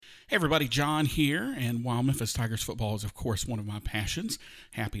Hey everybody, John here, and while Memphis Tigers football is of course one of my passions,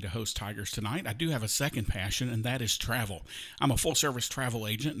 happy to host Tigers Tonight, I do have a second passion, and that is travel. I'm a full-service travel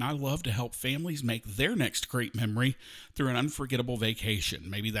agent, and I love to help families make their next great memory through an unforgettable vacation.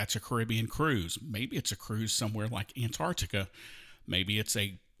 Maybe that's a Caribbean cruise, maybe it's a cruise somewhere like Antarctica, maybe it's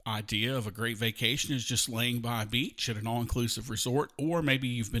a idea of a great vacation is just laying by a beach at an all-inclusive resort, or maybe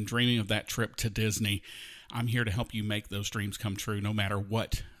you've been dreaming of that trip to Disney. I'm here to help you make those dreams come true no matter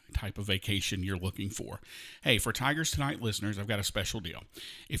what type of vacation you're looking for. Hey, for Tigers Tonight listeners, I've got a special deal.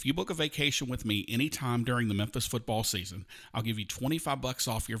 If you book a vacation with me anytime during the Memphis football season, I'll give you $25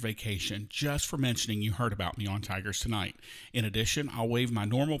 off your vacation just for mentioning you heard about me on Tigers Tonight. In addition, I'll waive my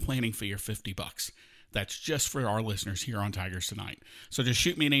normal planning fee of $50. That's just for our listeners here on Tigers Tonight. So just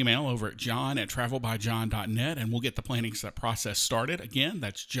shoot me an email over at john@travelbyjohn.net and we'll get the planning process started. Again,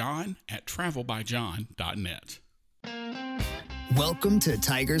 that's john@travelbyjohn.net. Welcome to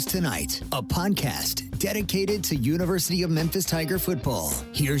Tigers Tonight, a podcast dedicated to University of Memphis Tiger football.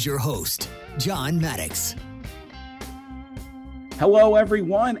 Here's your host, John Maddox. Hello,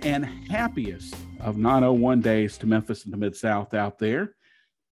 everyone, and happiest of 901 days to Memphis and the Mid-South out there.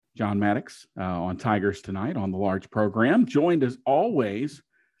 John Maddox on Tigers Tonight on the large program, joined as always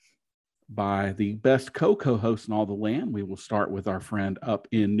by the best co-host in all the land. We will start with our friend up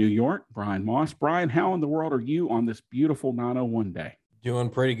in New York, Bryan Moss. Bryan, how in the world are you on this beautiful 901 day? Doing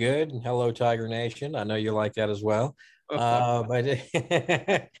pretty good. Hello, Tiger Nation. I know you like that as well. But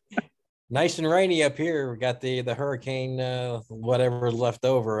nice and rainy up here. We got the hurricane, whatever is left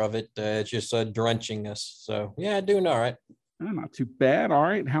over of it. It's just drenching us. So, yeah, doing all right. Not too bad. All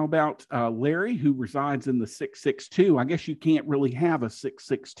right. How about Larry, who resides in the 662? I guess you can't really have a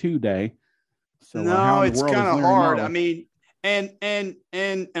 662 day. So no, it's kind of hard. I mean, and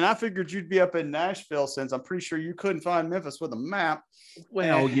I figured you'd be up in Nashville since I'm pretty sure you couldn't find Memphis with a map.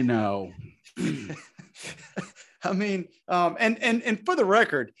 Well, you know. I mean, and for the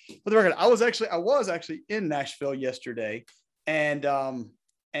record, I was actually in Nashville yesterday, and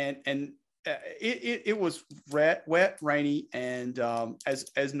it was wet, rainy, and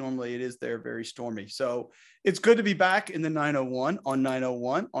as normally it is there, very stormy. So it's good to be back in the 901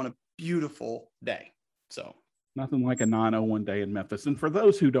 on a beautiful day. So nothing like a 901 day in Memphis. And for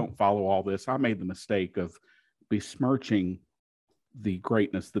those who don't follow all this, I made the mistake of besmirching the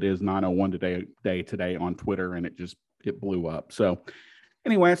greatness that is 901 day today on Twitter, and it blew up. So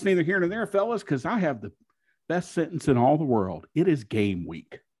anyway, it's neither here nor there, fellas, because I have the best sentence in all the world. It is game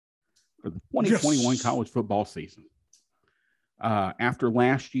week for the 2021 college football season. After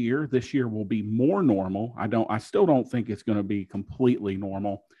last year, this year will be more normal. I still don't think it's going to be completely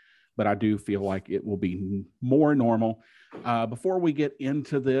normal, but I do feel like it will be more normal. Before we get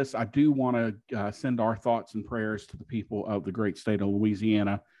into this, I do want to send our thoughts and prayers to the people of the great state of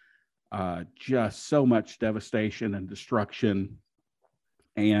Louisiana. Just so much devastation and destruction.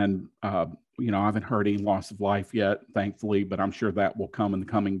 And, I haven't heard any loss of life yet, thankfully, but I'm sure that will come in the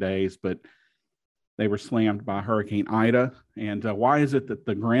coming days. But they were slammed by Hurricane Ida. And why is it that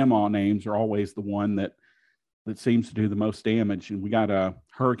the grandma names are always the one that seems to do the most damage? And we got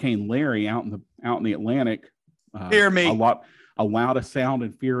Hurricane Larry out in the Atlantic. Hear me. A loud of sound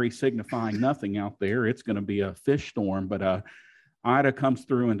and fury signifying nothing out there. It's going to be a fish storm, but Ida comes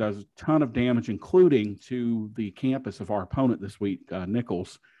through and does a ton of damage, including to the campus of our opponent this week,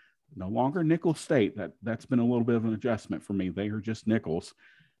 Nicholls. No longer Nicholls State. That's been a little bit of an adjustment for me. They are just Nicholls.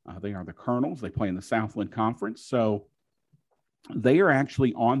 They are the Colonels. They play in the Southland Conference. So they are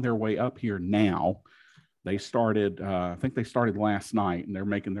actually on their way up here now. They started, I think they started last night, and they're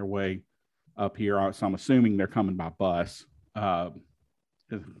making their way up here. So I'm assuming they're coming by bus. If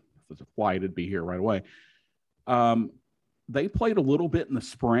there's a flight, it'd be here right away. They played a little bit in the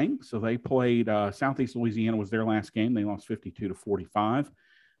spring. So they played Southeast Louisiana was their last game. They lost 52-45.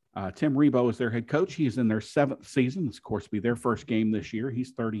 Tim Rebowe is their head coach. He is in their 7th season. This, of course, will be their first game this year.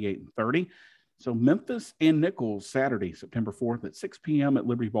 He's 38-30. So Memphis and Nicholls Saturday, September 4th at 6 p.m. at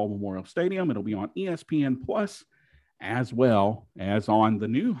Liberty Bowl Memorial Stadium. It'll be on ESPN Plus as well as on the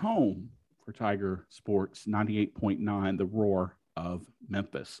new home for Tiger Sports, 98.9, the Roar of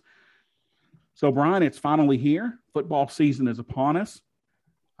Memphis. So, Bryan, it's finally here. Football season is upon us.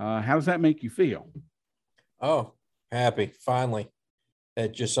 How does that make you feel? Oh, happy, finally.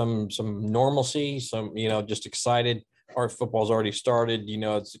 Just some normalcy, just excited. Our football's already started.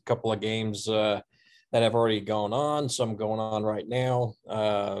 It's a couple of games that have already gone on, some going on right now.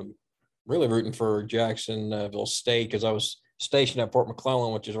 Really rooting for Jacksonville State because I was stationed at Fort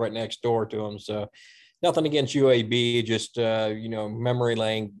McClellan, which is right next door to them. So nothing against UAB, just, memory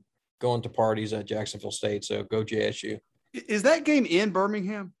lane, going to parties at Jacksonville State. So go JSU. Is that game in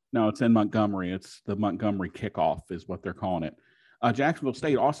Birmingham? No, it's in Montgomery. It's the Montgomery Kickoff is what they're calling it. Jacksonville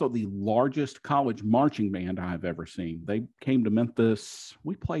State, also the largest college marching band I've ever seen. They came to Memphis.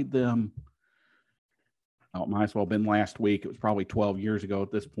 We played them. Oh, it might as well have been last week. It was probably 12 years ago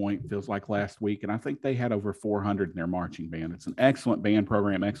at this point. Feels like last week. And I think they had over 400 in their marching band. It's an excellent band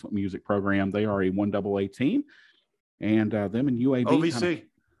program, excellent music program. They are a 1AA team. And them and UAB. OVC.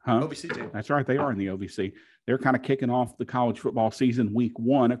 OVC team. That's right. They are in the OVC. They're kind of kicking off the college football season week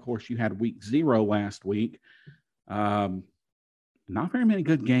 1. Of course, you had week 0 last week. Not very many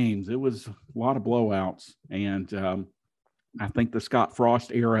good games. It was a lot of blowouts. And I think the Scott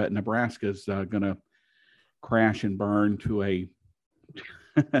Frost era at Nebraska is going to crash and burn to a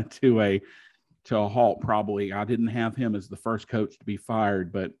halt probably. I didn't have him as the first coach to be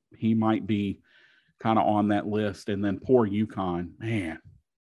fired, but he might be kind of on that list. And then poor UConn, man,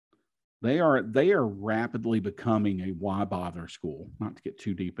 they are rapidly becoming a why bother school. Not to get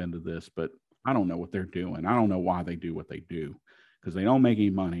too deep into this, but I don't know what they're doing. I don't know why they do what they do, because they don't make any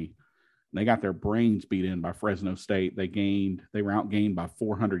money. They got their brains beat in by Fresno State. They were outgained by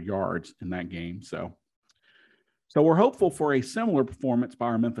 400 yards in that game. So we're hopeful for a similar performance by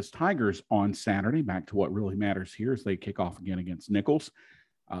our Memphis Tigers on Saturday. Back to what really matters here as they kick off again against Nicholls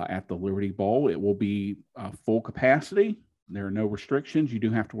at the Liberty Bowl. It will be full capacity. There are no restrictions. You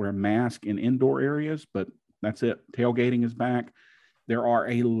do have to wear a mask in indoor areas, but that's it. Tailgating is back. There are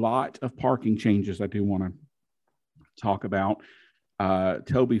a lot of parking changes I do want to talk about.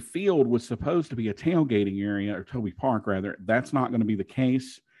 Toby Field was supposed to be a tailgating area, or Toby Park rather. That's not going to be the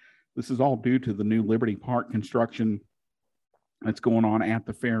case. This is all due to the new Liberty Park construction that's going on at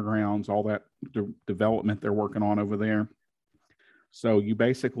the fairgrounds, all that development they're working on over there. So you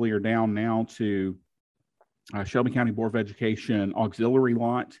basically are down now to Shelby County Board of Education auxiliary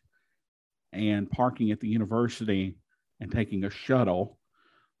lot and parking at the university and taking a shuttle,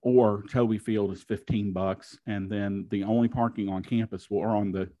 or Toby Field is $15. And then the only parking on campus or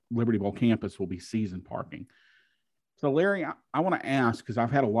on the Liberty Bowl campus will be season parking. So, Larry, I want to ask, because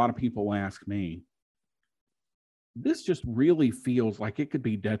I've had a lot of people ask me, this just really feels like it could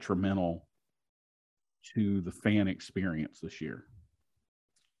be detrimental to the fan experience this year.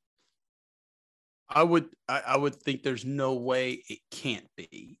 I would think there's no way it can't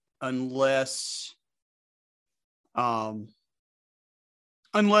be unless let's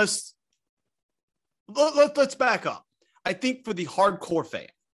back up. I think for the hardcore fan,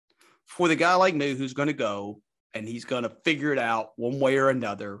 for the guy like me who's going to go and he's going to figure it out one way or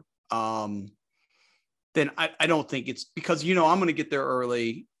another, then I don't think it's because, I'm going to get there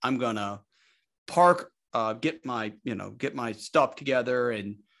early. I'm going to park, get my stuff together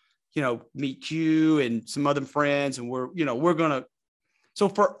and, meet you and some other friends. And we're going to, so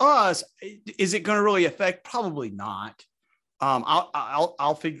for us, is it going to really affect? Probably not.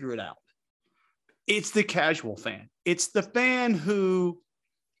 I'll figure it out. It's the casual fan. It's the fan who,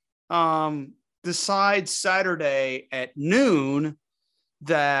 decides Saturday at noon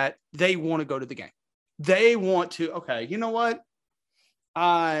that they want to go to the game. They want to, okay, you know what?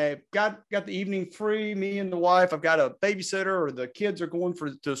 I got the evening free, me and the wife. I've got a babysitter, or the kids are going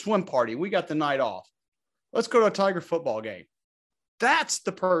to a swim party. We got the night off. Let's go to a Tiger football game. That's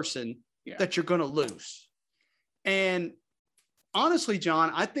the person that you're going to lose. And honestly,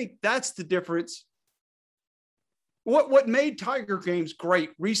 John, I think that's the difference. What made Tiger games great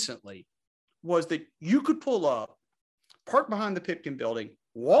recently was that you could pull up, park behind the Pipkin building,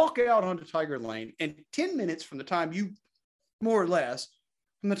 walk out onto Tiger Lane, and 10 minutes from the time you, more or less,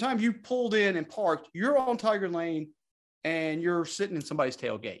 from the time you pulled in and parked, you're on Tiger Lane and you're sitting in somebody's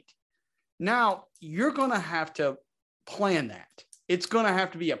tailgate. Now, you're going to have to plan that. It's going to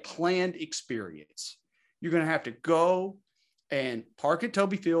have to be a planned experience. You're going to have to go and park at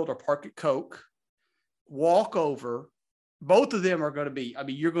Toby Field or park at Coke, walk over. Both of them are going to be,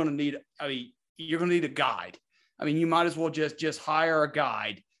 you're going to need a guide. You might as well just hire a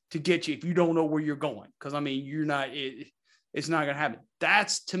guide to get you if you don't know where you're going. Because, it's not going to happen.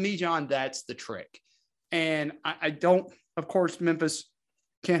 That's, to me, John, that's the trick. And I don't, of course, Memphis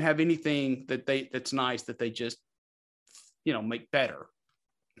can't have anything that's nice that they just, make better.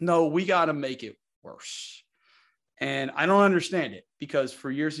 No, we got to make it worse. And I don't understand it, because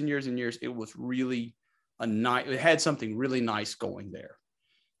for years and years and years, it was really it had something really nice going there.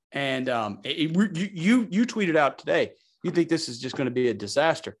 And you tweeted out today, you think this is just going to be a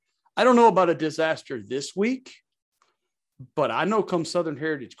disaster. I don't know about a disaster this week, but I know come Southern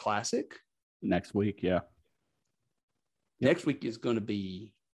Heritage Classic. Next week, yeah. Next week is going to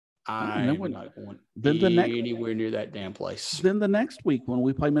be, I'm not going anywhere near that damn place. Then the next week when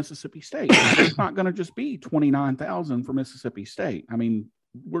we play Mississippi State, it's not going to just be 29,000 for Mississippi State.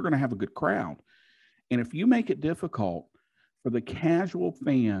 we're going to have a good crowd. And if you make it difficult for the casual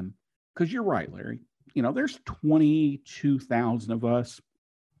fan, because you're right, Larry, there's 22,000 of us.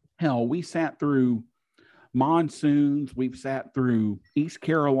 Hell, we sat through monsoons. We've sat through East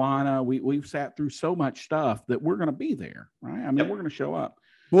Carolina. We've sat through so much stuff that we're going to be there, right? I mean, we're going to show up.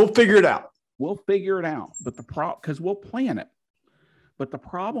 We'll figure it out. But because we'll plan it. But the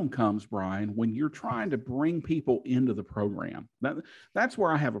problem comes, Bryan, when you're trying to bring people into the program. That's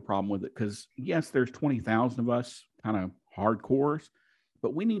where I have a problem with it, because, yes, there's 20,000 of us kind of hardcores,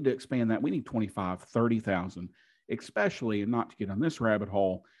 but we need to expand that. We need 25, 30,000, especially, and not to get on this rabbit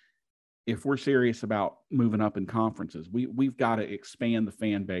hole, if we're serious about moving up in conferences. We've got to expand the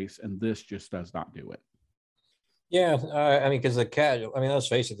fan base, and this just does not do it. Yeah, because let's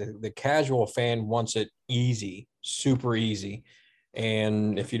face it, the casual fan wants it easy, super easy.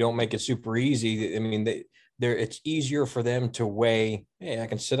 And if you don't make it super easy, it's easier for them to weigh, hey, I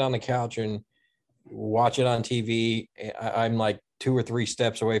can sit on the couch and watch it on TV. I'm like 2 or 3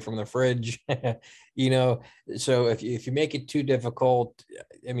 steps away from the fridge, So if you make it too difficult,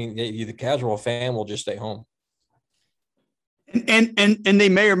 the casual fan will just stay home. And they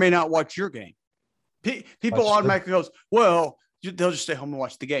may or may not watch your game. People automatically goes, well, they'll just stay home and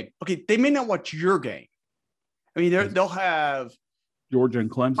watch the game. Okay, they may not watch your game. They'll have Georgia and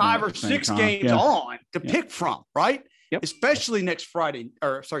Clemson 5 or 6 games on to pick from, right? Yep. Especially next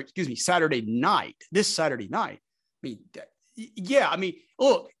Saturday night. This Saturday night.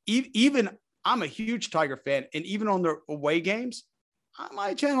 Look, even I'm a huge Tiger fan, and even on the away games, I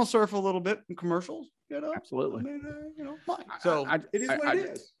might channel surf a little bit in commercials. Absolutely. So it is what it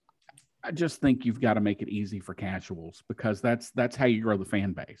is. I just think you've got to make it easy for casuals, because that's how you grow the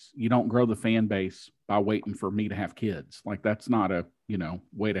fan base. You don't grow the fan base by waiting for me to have kids. Like, that's not a,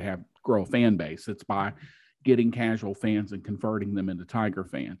 way to grow a fan base. It's by getting casual fans and converting them into Tiger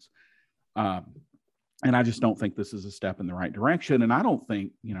fans. And I just don't think this is a step in the right direction. And I don't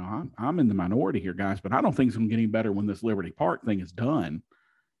think, I'm in the minority here, guys, but I don't think it's going to get any better when this Liberty Park thing is done,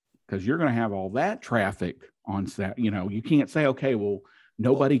 because you're going to have all that traffic on set. You can't say, okay, well,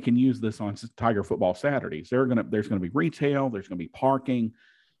 nobody can use this on Tiger football Saturdays. There's going to be retail. There's going to be parking.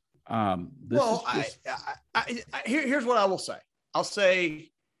 Here's what I will say. I'll say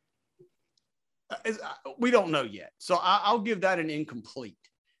we don't know yet. So I'll give that an incomplete.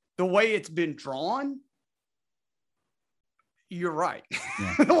 The way it's been drawn, you're right.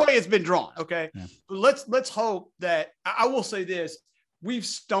 Yeah. The way it's been drawn. Okay. Yeah. But let's hope that, I will say this, we've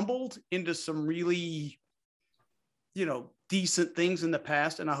stumbled into some really, decent things in the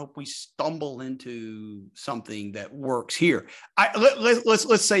past, and I hope we stumble into something that works here.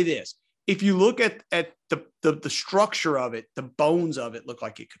 Let's say this: if you look at the structure of it, the bones of it look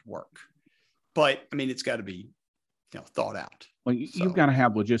like it could work, but it's got to be thought out. Well, you've got to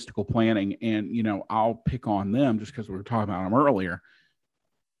have logistical planning, and I'll pick on them just because we were talking about them earlier.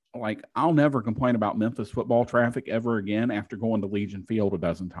 Like, I'll never complain about Memphis football traffic ever again after going to Legion Field a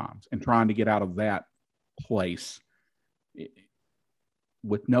dozen times and trying to get out of that place.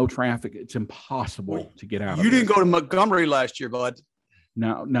 With no traffic, it's impossible to get out. You didn't go to Montgomery last year, bud.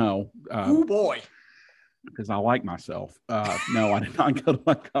 No. Oh boy, because I like myself. No, I did not go to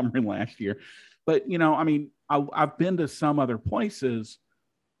Montgomery last year. But I've been to some other places.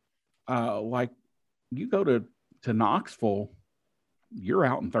 Like, you go to Knoxville, you're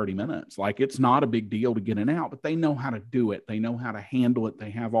out in 30 minutes. Like, it's not a big deal to get in and out, but they know how to do it. They know how to handle it.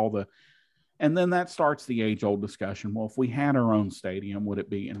 They have all the. And then that starts the age-old discussion. Well, if we had our own stadium, would it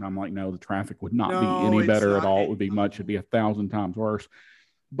be? And I'm like, no, the traffic would not be any better at all. It would be it'd be 1,000 times worse.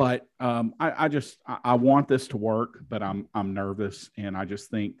 But I want this to work, but I'm nervous. And I just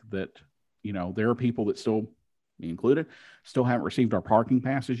think that, there are people that still, me included, still haven't received our parking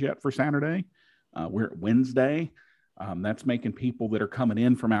passes yet for Saturday. We're at Wednesday. That's making people that are coming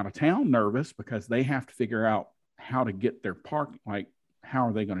in from out of town nervous, because they have to figure out how to get their park. Like, how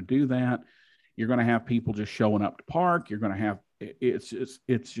are they going to do that? You're going to have people just showing up to park. You're going to have, it's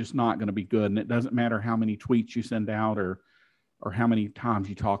just not going to be good. And it doesn't matter how many tweets you send out or how many times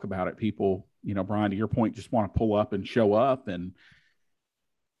you talk about it. People, Bryan, to your point, just want to pull up and show up, and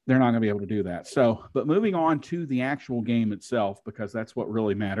they're not going to be able to do that. So, but moving on to the actual game itself, because that's what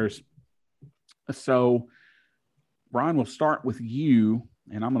really matters. So, Bryan, we'll start with you,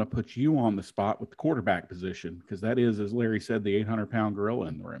 and I'm going to put you on the spot with the quarterback position, because that is, as Larry said, the 800-pound gorilla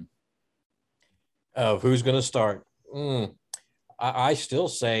in the room. Of who's going to start? I still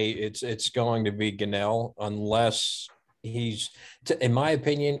say it's going to be Gunnell, unless he's, in my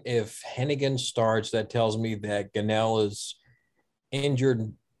opinion, if Hennigan starts, that tells me that Gunnell is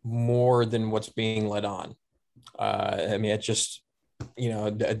injured more than what's being let on. It's just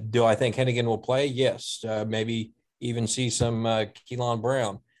Do I think Hennigan will play? Yes. Maybe even see some Keelan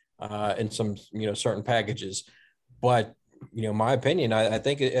Brown in some, certain packages. But, my opinion, I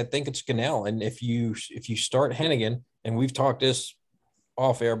think it's Gunnell. And if you start Hennigan, and we've talked this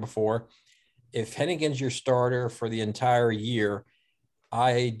off air before, if Hennigan's your starter for the entire year,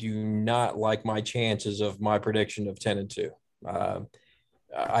 I do not like my chances of my prediction of 10-2.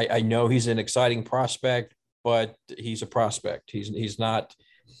 I know he's an exciting prospect, but he's a prospect. He's not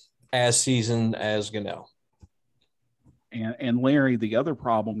as seasoned as Gunnell. And Larry, the other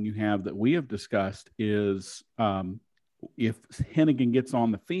problem you have that we have discussed is if Hennigan gets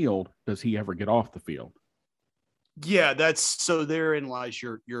on the field, does he ever get off the field? Yeah, therein lies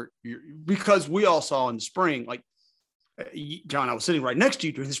your because we all saw in the spring, like John, I was sitting right next to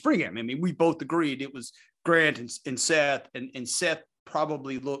you during the spring game. I mean, we both agreed it was Grant and Seth, and Seth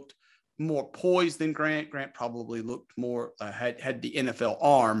probably looked more poised than Grant. Grant probably looked more had the NFL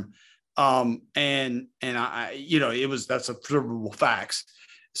arm, and that's observable facts.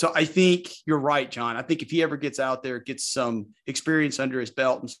 So I think you're right, John. I think if he ever gets out there, gets some experience under his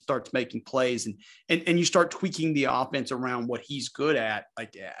belt and starts making plays and you start tweaking the offense around what he's good at,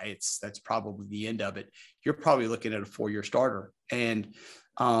 that's probably the end of it. You're probably looking at a 4-year starter. And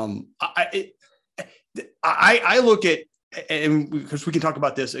I look at, and because we can talk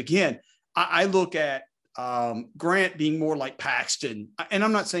about this again, I look at Grant being more like Paxton, and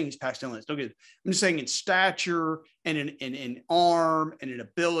I'm not saying he's Paxton Lynch. Don't get it. I'm just saying in stature and in arm and in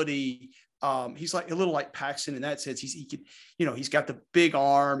ability, he's like a little like Paxton in that sense. He can, he's got the big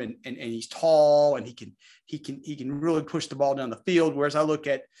arm and he's tall and he can really push the ball down the field. Whereas I look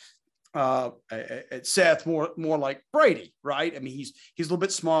at Seth more like Brady, right? I mean, he's a little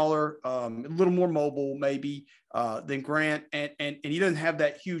bit smaller, a little more mobile maybe than Grant, and he doesn't have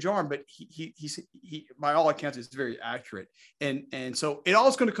that huge arm, but he's by all accounts is very accurate, and so it all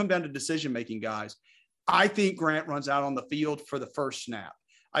is going to come down to decision making, guys. I think Grant runs out on the field for the first snap,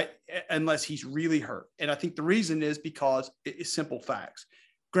 unless he's really hurt, and I think the reason is because it's simple facts.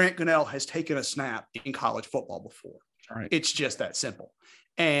 Grant Gunnell has taken a snap in college football before. Right. It's just that simple.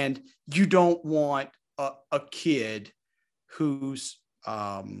 And you don't want a kid who's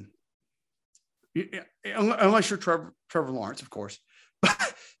unless you're Trevor Lawrence, of course.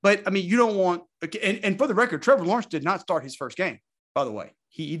 But I mean, you don't want and for the record, Trevor Lawrence did not start his first game, by the way.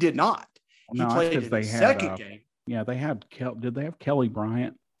 He did not. He played in the second game. Yeah, they had did they have Kelly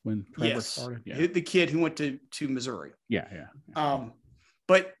Bryant when Trevor started? Yeah. The kid who went to Missouri. Yeah.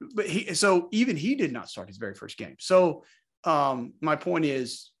 But even he did not start his very first game. So my point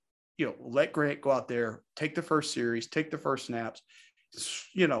is, let Grant go out there, take the first series, take the first snaps,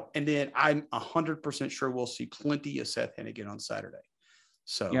 and then I'm 100% sure we'll see plenty of Seth Hennigan on Saturday.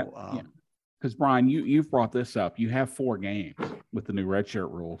 So, because Bryan, you've brought this up. You have 4 games with the new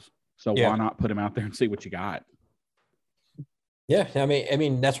redshirt rules. So why not put him out there and see what you got? Yeah. I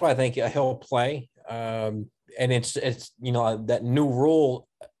mean, that's why I think he'll play. And it's that new rule.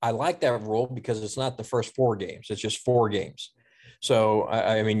 I like that rule because it's not the first 4 games. It's just 4 games. So,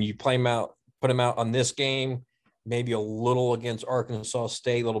 I mean, you play him out, put him out on this game, maybe a little against Arkansas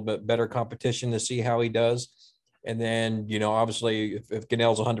State, a little bit better competition to see how he does. And then, obviously, if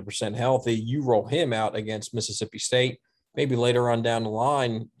Gunnell's 100% healthy, you roll him out against Mississippi State. Maybe later on down the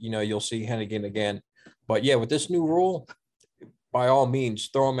line, you'll see Hennigan again. But, yeah, with this new rule, by all means,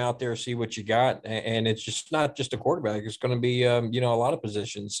 throw him out there, see what you got. And it's just not just a quarterback. It's going to be, a lot of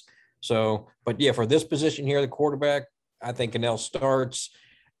positions. So, but, yeah, for this position here, the quarterback, I think Gunnell starts,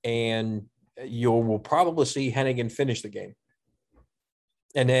 and we'll probably see Hennigan finish the game.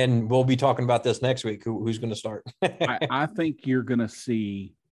 And then we'll be talking about this next week, who's going to start. I think you're going to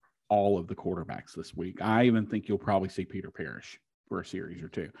see all of the quarterbacks this week. I even think you'll probably see Peter Parrish for a series or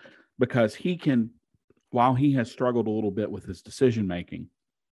 2 because he can, while he has struggled a little bit with his decision-making,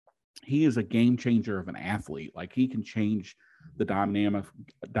 he is a game changer of an athlete. Like, he can change the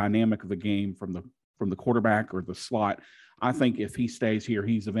dynamic of the game from the quarterback or the slot. I think if he stays here,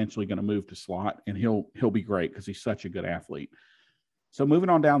 he's eventually going to move to slot, and he'll be great because he's such a good athlete. So moving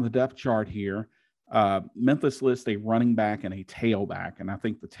on down the depth chart here, Memphis lists a running back and a tailback, and I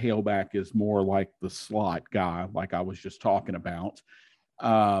think the tailback is more like the slot guy, like I was just talking about.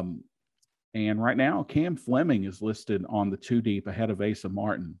 And right now, Cam Fleming is listed on the 2 deep ahead of Asa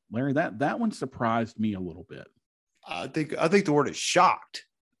Martin. Larry, that one surprised me a little bit. I think the word is shocked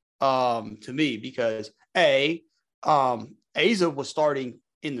to me because Asa was starting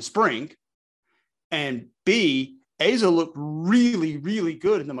in the spring, and B, Asa looked really, really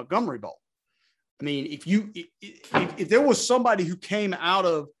good in the Montgomery Bowl. I mean, if there was somebody who came out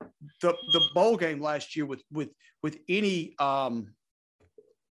of the bowl game last year with any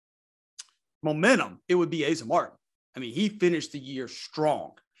momentum, it would be Asa Martin. I mean, he finished the year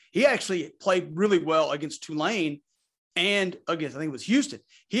strong. He actually played really well against Tulane and against, I think it was Houston.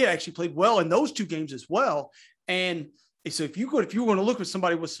 He had actually played well in those two games as well. And so if you were going to look at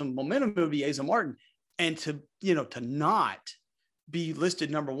somebody with some momentum, it would be Asa Martin. And to not be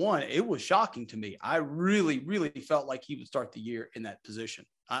listed number one, it was shocking to me. I really, really felt like he would start the year in that position.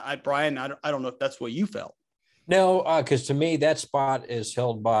 Bryan, I don't know if that's what you felt. No, because to me, that spot is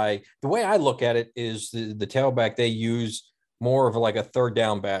held by, the way I look at it is the tailback they use more of like a third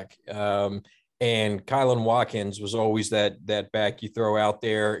down back. And Kylan Watkins was always that back you throw out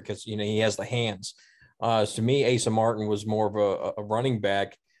there because, he has the hands. To me, Asa Martin was more of a running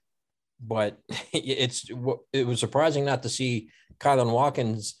back, but it was surprising not to see Kylan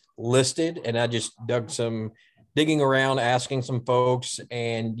Watkins listed. And I just digging around, asking some folks,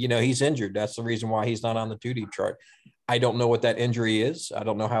 and, he's injured. That's the reason why he's not on the 2-deep chart. I don't know what that injury is. I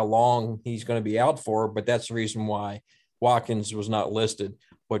don't know how long he's going to be out for, but that's the reason why Watkins was not listed.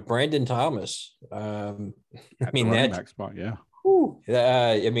 But Brandon Thomas, that back spot, yeah.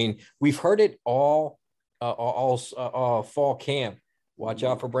 We've heard it all fall camp. Watch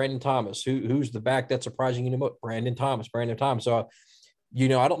out for Brandon Thomas. Who's the back that's surprising you the most? Brandon Thomas. So,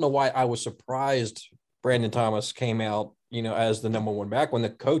 I don't know why I was surprised Brandon Thomas came out, as the number one back when the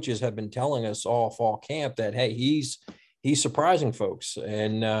coaches have been telling us all fall camp that, hey, he's surprising folks.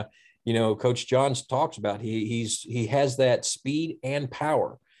 And, Coach Johns talks about he has that speed and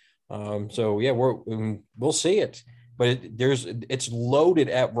power. So yeah, we'll see it, but it's loaded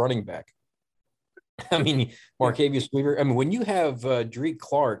at running back. I mean, Marcavius Weaver. I mean, when you have Drake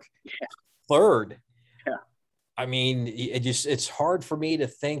Clark third, I mean, it's hard for me to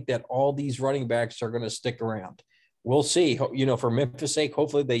think that all these running backs are going to stick around. We'll see. For Memphis' sake,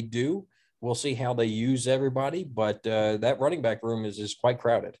 hopefully they do. We'll see how they use everybody, but that running back room is quite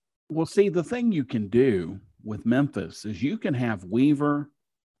crowded. Well, see, the thing you can do with Memphis is you can have Weaver,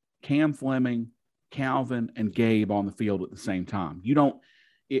 Cam Fleming, Calvin, and Gabe on the field at the same time. You don't.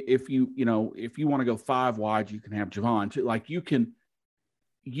 If you want to go 5 wide, you can have Javon too. Like you can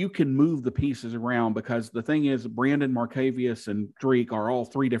move the pieces around, because the thing is Brandon, Marcavius, and Drake are all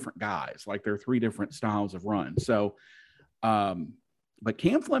 3 different guys. Like they're 3 different styles of run. So, but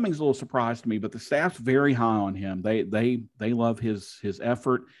Cam Fleming's a little surprised to me, but the staff's very high on him. They love his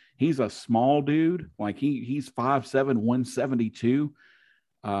effort. He's a small dude. Like he's 5'7", 172.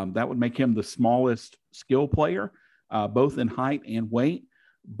 That would make him the smallest skill player, both in height and weight.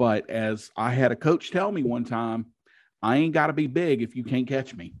 But as I had a coach tell me one time, I ain't got to be big if you can't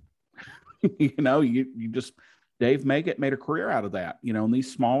catch me. You just, Dave Maggott made a career out of that, and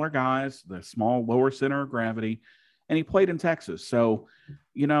these smaller guys, the small lower center of gravity, and he played in Texas. So,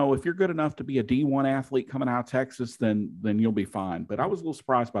 if you're good enough to be a D1 athlete coming out of Texas, then you'll be fine. But I was a little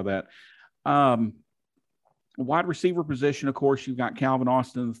surprised by that. Wide receiver position, of course, you've got Calvin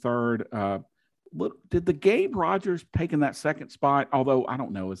Austin in the third. Did the Gabe Rogers take in that second spot? Although I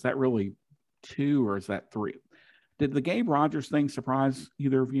don't know, is that really 2 or is that 3? Did the Gabe Rogers thing surprise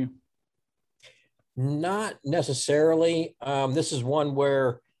either of you? Not necessarily. This is one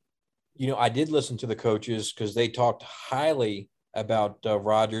where, I did listen to the coaches because they talked highly about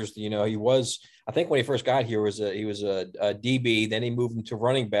Rogers. He was, I think when he first got here, he was a DB. Then he moved him to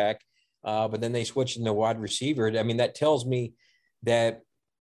running back, but then they switched into wide receiver. I mean, that tells me that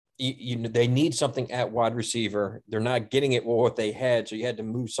they need something at wide receiver. They're not getting it with what they had, so you had to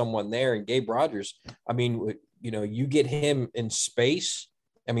move someone there. And Gabe Rogers, I mean, you get him in space.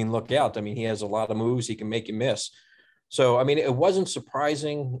 I mean, look out. I mean, he has a lot of moves. He can make you miss. So, I mean, it wasn't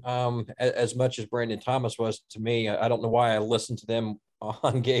surprising as much as Brandon Thomas was to me. I don't know why I listened to them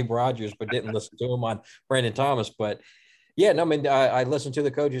on Gabe Rogers, but didn't listen to him on Brandon Thomas. But, yeah, no, I mean, I listened to the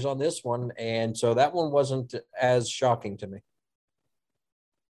coaches on this one, and so that one wasn't as shocking to me.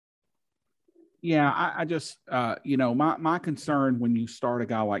 Yeah, I just, my concern when you start a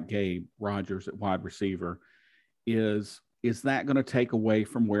guy like Gabe Rogers at wide receiver is that going to take away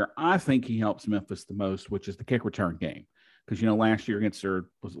from where I think he helps Memphis the most, which is the kick return game? Because, last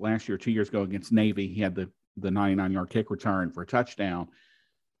year 2 years ago against Navy, he had the 99-yard kick return for a touchdown.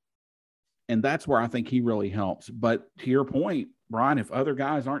 And that's where I think he really helps. But to your point, Bryan, if other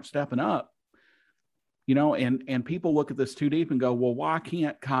guys aren't stepping up, and people look at this 2 deep and go, well, why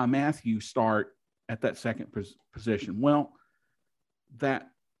can't Kai Matthews start at that second position? Well,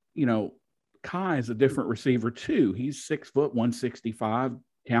 Kai is a different receiver too. He's 6 foot, 165.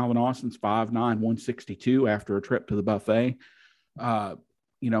 Calvin Austin's 5'9", 162 after a trip to the buffet.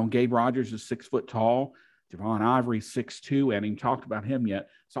 Gabe Rogers is 6 foot tall. Javon Ivory's 6'2", and he talked about him yet.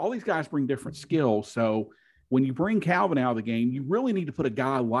 So all these guys bring different skills. So, when you bring Calvin out of the game, you really need to put a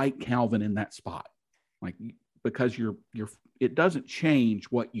guy like Calvin in that spot, like, because it doesn't change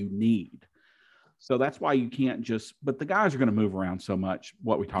what you need. So that's why you can't just, but the guys are going to move around so much,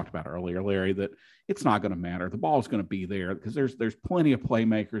 what we talked about earlier, Larry, that it's not going to matter. The ball is going to be there because there's plenty of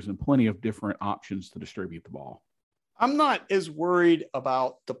playmakers and plenty of different options to distribute the ball. I'm not as worried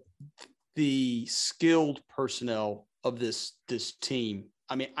about the skilled personnel of this team.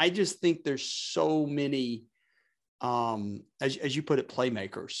 I mean, I just think there's so many, as you put it,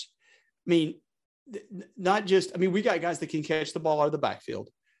 playmakers. I mean, we got guys that can catch the ball out of the backfield.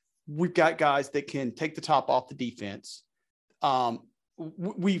 We've got guys that can take the top off the defense.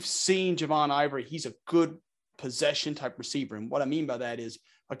 We've seen Javon Ivory. He's a good possession type receiver. And what I mean by that is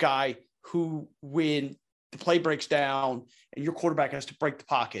a guy who, when the play breaks down and your quarterback has to break the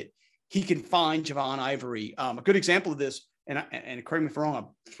pocket, he can find Javon Ivory. A good example of this, and correct me if I'm wrong,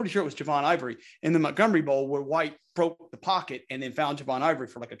 I'm pretty sure it was Javon Ivory in the Montgomery Bowl where White broke the pocket and then found Javon Ivory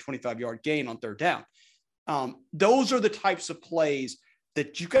for like a 25-yard gain on third down. Those are the types of plays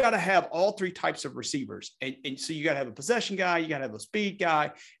that you got to have all three types of receivers. And so you got to have a possession guy, you got to have a speed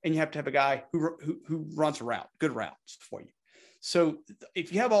guy, and you have to have a guy who runs a route, good routes for you. So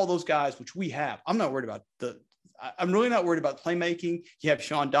if you have all those guys, which we have, I'm really not worried about playmaking. You have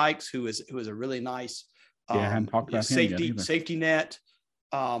Sean Dykes, who is a really nice safety net,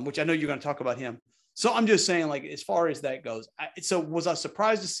 which I know you're going to talk about him. So I'm just saying, like, as far as that goes, so was I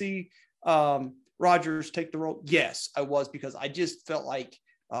surprised to see Rodgers take the role? Yes, I was, because I just felt like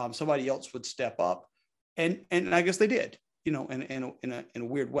somebody else would step up, and I guess they did, in a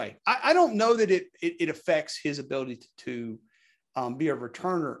weird way. I don't know that it affects his ability to be a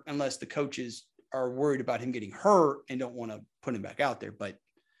returner unless the coaches are worried about him getting hurt and don't want to put him back out there. But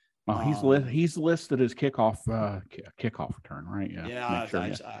he's listed as kickoff return, right? Yeah,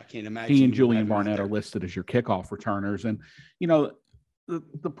 I can't imagine. He and Julian Barnett are listed as your kickoff returners, and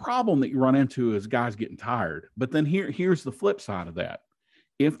the problem that you run into is guys getting tired. But then here's the flip side of that.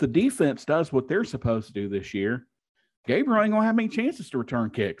 If the defense does what they're supposed to do this year, Gabriel ain't gonna have many chances to return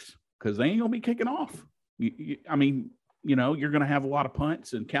kicks because they ain't gonna be kicking off. You're going to have a lot of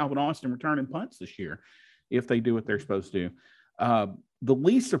punts, and Calvin Austin returning punts this year if they do what they're supposed to do. The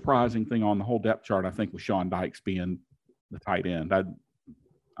least surprising thing on the whole depth chart, I think, was Sean Dykes being the tight end.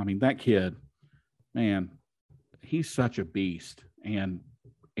 That kid, man, he's such a beast. And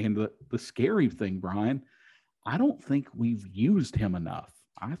the scary thing, Bryan, I don't think we've used him enough.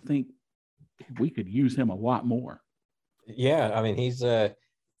 I think we could use him a lot more. Yeah, I mean, he's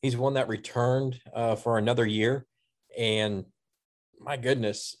one that returned for another year. And my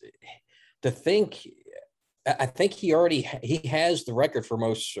goodness, I think he has the record for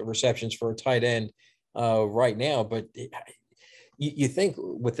most receptions for a tight end right now. But you think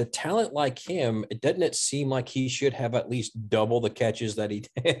with a talent like him, doesn't it seem like he should have at least double the catches that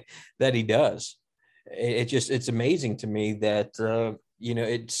he does? It's amazing to me that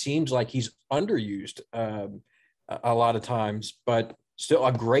it seems like he's underused a lot of times, but still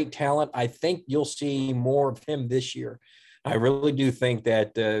a great talent. I think you'll see more of him this year. I really do think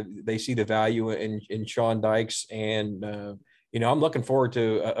that they see the value in Sean Dykes, and I'm looking forward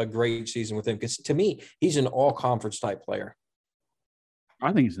to a great season with him, because to me, he's an all-conference type player.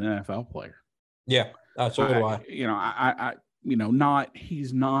 I think he's an NFL player. Yeah, so do I.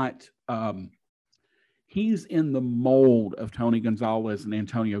 He's in the mold of Tony Gonzalez and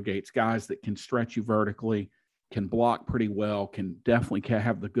Antonio Gates, guys that can stretch you vertically, can block pretty well, can definitely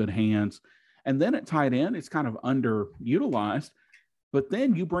have the good hands. And then at tight end, it's kind of underutilized. But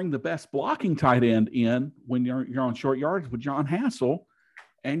then you bring the best blocking tight end in when you're on short yards with John Hassel,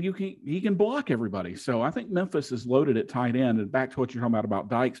 and he can block everybody. So I think Memphis is loaded at tight end. And back to what you're talking about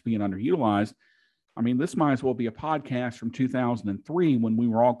Dykes being underutilized, I mean, this might as well be a podcast from 2003 when we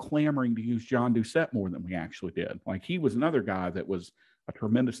were all clamoring to use John Doucette more than we actually did. Like, he was another guy that was a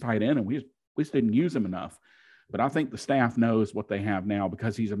tremendous tight end, and we just didn't use him enough. But I think the staff knows what they have now,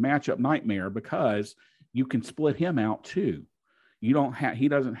 because he's a matchup nightmare, because you can split him out too. He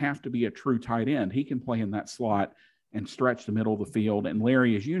doesn't have to be a true tight end. He can play in that slot and stretch the middle of the field. And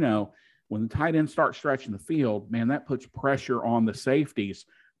Larry, as you know, when the tight ends start stretching the field, man, that puts pressure on the safeties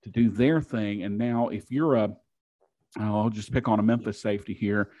to do their thing. And now if you're I'll just pick on a Memphis safety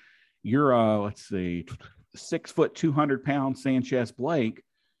here. You're 6 foot, 200 pound Sanchez Blake.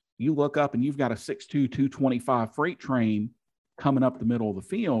 You look up and you've got a 6'2", 225 freight train coming up the middle of the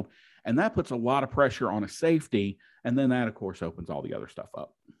field, and that puts a lot of pressure on a safety. And then that, of course, opens all the other stuff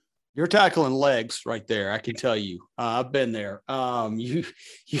up. You're tackling legs right there. I can tell you. I've been there. You're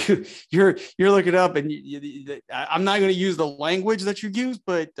looking up, and I'm not going to use the language that you use,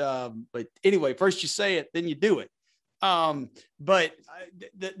 but anyway, first you say it, then you do it. But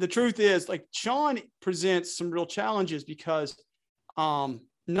the truth is, like, Sean presents some real challenges because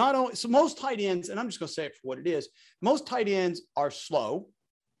not only so most tight ends, and I'm just going to say it for what it is. Most tight ends are slow.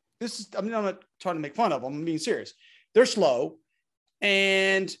 I'm not trying to make fun of them. I'm being serious. They're slow,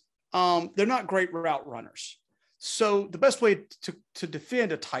 and they're not great route runners. So the best way to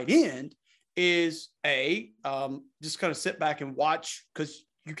defend a tight end is just kind of sit back and watch, because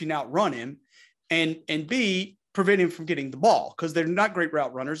you can outrun him, and B, prevent him from getting the ball, because they're not great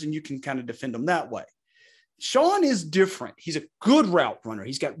route runners and you can kind of defend them that way. Sean is different. He's a good route runner.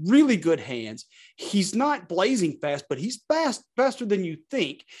 He's got really good hands. He's not blazing fast, but he's faster than you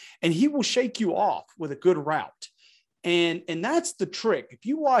think, and he will shake you off with a good route. And that's the trick. If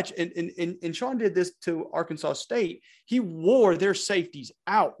you watch, and Sean did this to Arkansas State, he wore their safeties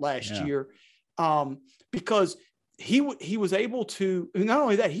out last year because he was able to. Not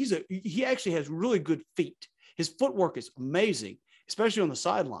only that, he actually has really good feet. His footwork is amazing, especially on the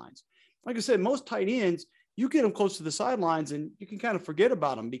sidelines. Like I said, most tight ends, you get them close to the sidelines and you can kind of forget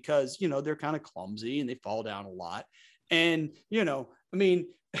about them because, they're kind of clumsy and they fall down a lot. And,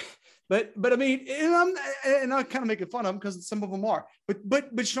 but I mean, and I'm kind of making fun of them because some of them are,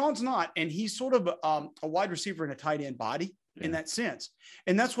 but Sean's not. And he's sort of a wide receiver in a tight end body in that sense.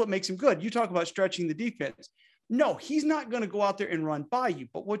 And that's what makes him good. You talk about stretching the defense. No, he's not going to go out there and run by you.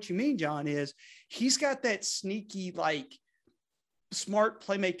 But what you mean, John, is he's got that sneaky, like, smart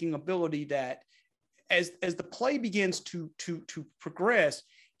playmaking ability that as the play begins to progress,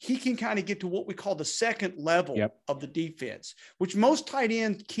 he can kind of get to what we call the second level of the defense, which most tight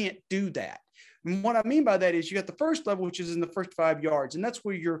ends can't do that. And what I mean by that is you got the first level, which is in the first 5 yards, and that's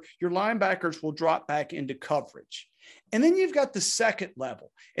where your linebackers will drop back into coverage. And then you've got the second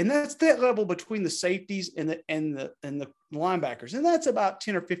level, and that's that level between the safeties and the linebackers. And that's about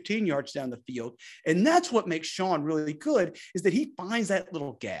 10 or 15 yards down the field. And that's what makes Sean really good, is that he finds that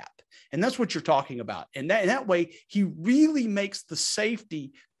little gap. And that's what you're talking about. And that way he really makes the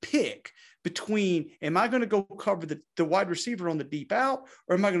safety pick between, am I going to go cover the wide receiver on the deep out,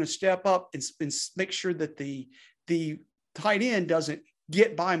 or am I going to step up and make sure that the tight end doesn't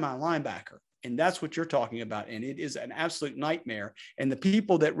get by my linebacker? And that's what you're talking about. And it is an absolute nightmare. And the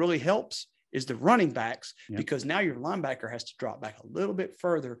people that really helps is the running backs, because now your linebacker has to drop back a little bit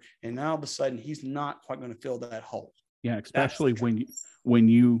further. And now all of a sudden he's not quite going to fill that hole. Yeah. Especially when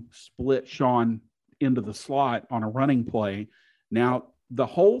you split Sean into the slot on a running play. Now, the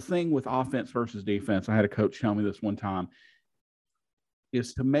whole thing with offense versus defense, I had a coach tell me this one time,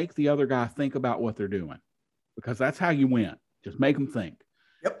 is to make the other guy think about what they're doing, because that's how you win. Just make them think.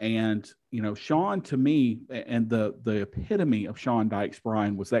 Yep. And, Sean, to me, and the epitome of Sean Dykes,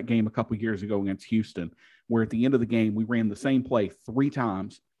 Bryan, was that game a couple of years ago against Houston, where at the end of the game, we ran the same play 3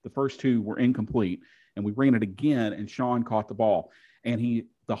 times. The first 2 were incomplete, and we ran it again, and Sean caught the ball. And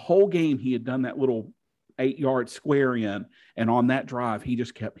the whole game, he had done that little 8-yard square in, and on that drive, he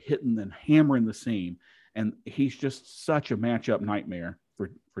just kept hitting and hammering the seam. And he's just such a matchup nightmare for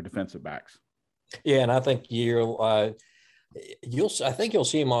defensive backs. Yeah, and I think I think you'll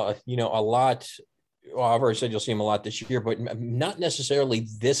see him, a lot. Well, I've already said you'll see him a lot this year, but not necessarily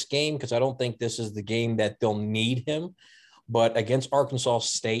this game, because I don't think this is the game that they'll need him. But against Arkansas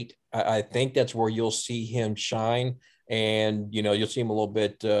State, I think that's where you'll see him shine. And, you'll see him a little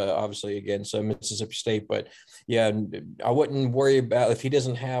bit, obviously, against Mississippi State. But, yeah, I wouldn't worry about if he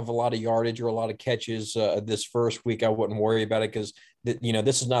doesn't have a lot of yardage or a lot of catches this first week. I wouldn't worry about it, because,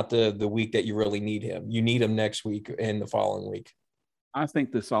 this is not the week that you really need him. You need him next week and the following week. I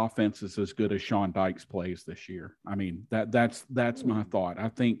think this offense is as good as Sean Dykes plays this year. I mean, that's my thought. I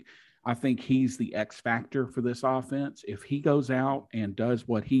think he's the X factor for this offense. If he goes out and does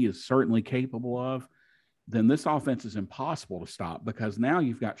what he is certainly capable of, then this offense is impossible to stop, because now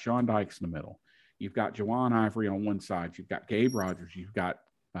you've got Sean Dykes in the middle. You've got Jawan Ivory on one side. You've got Gabe Rogers. You've got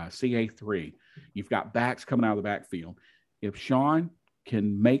CA3. You've got backs coming out of the backfield. If Sean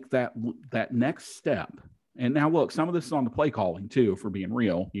can make that next step, and now look, some of this is on the play calling too, if we're being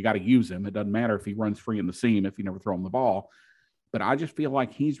real. You got to use him. It doesn't matter if he runs free in the seam if you never throw him the ball. But I just feel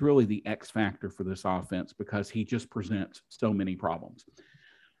like he's really the X factor for this offense, because he just presents so many problems.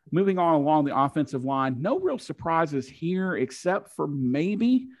 Moving on along the offensive line, no real surprises here, except for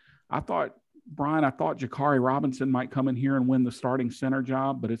maybe Bryan, I thought Jakari Robinson might come in here and win the starting center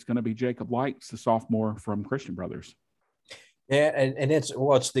job, but it's going to be Jacob Lights, the sophomore from Christian Brothers. Yeah, and it's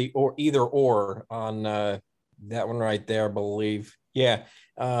the either or on that one right there, I believe. Yeah.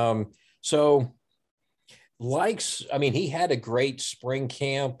 So I mean, he had a great spring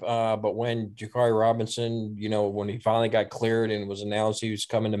camp, but when Jakari Robinson, when he finally got cleared and was announced he was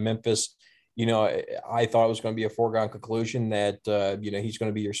coming to Memphis, I thought it was going to be a foregone conclusion that, he's going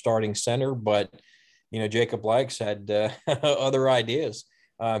to be your starting center, but, Jacob Likes had other ideas.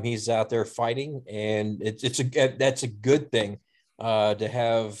 He's out there fighting, and that's a good thing to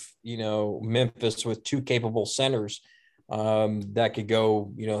have, Memphis with two capable centers that could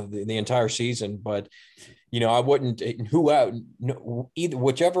go, the entire season. But, I wouldn't either,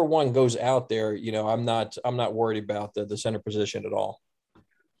 whichever one goes out there, I'm not worried about the center position at all.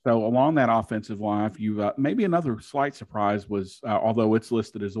 So along that offensive line, you maybe another slight surprise was, although it's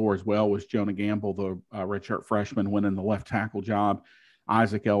listed as or as well, was Jonah Gamble, the redshirt freshman, winning the left tackle job.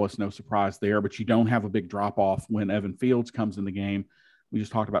 Isaac Ellis, no surprise there, but you don't have a big drop off when Evan Fields comes in the game. We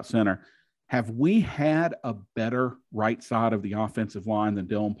just talked about center. Have we had a better right side of the offensive line than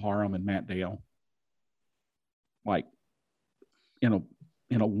Dylan Parham and Matt Dale? Like in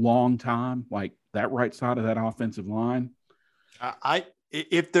a long time, like that right side of that offensive line?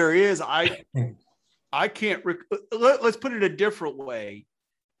 If there is, I can't. Let's put it a different way.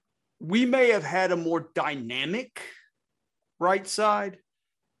 We may have had a more dynamic right side.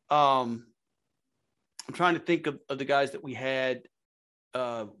 I'm trying to think of the guys that we had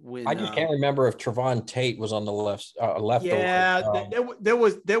when I just can't remember if Trevon Tate was on the left. Yeah, there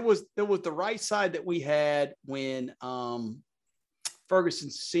was the right side that we had when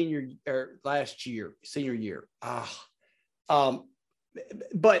Ferguson's senior year.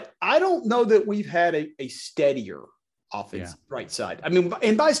 But I don't know that we've had a steadier offense right side. I mean,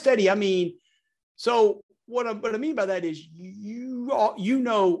 and by steady, I mean, so what I mean by that is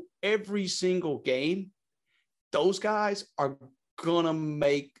every single game, those guys are gonna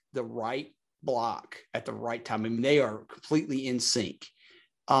make the right block at the right time. I mean, they are completely in sync.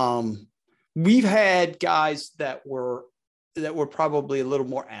 We've had guys that were probably a little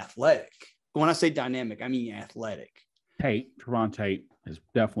more athletic. When I say dynamic, I mean athletic. Trevon Tate is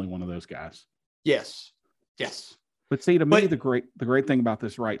definitely one of those guys. Yes. But see, to me, the great thing about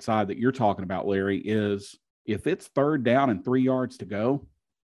this right side that you're talking about, Larry, is if it's 3rd down and 3 yards to go,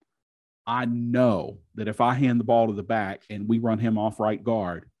 I know that if I hand the ball to the back and we run him off right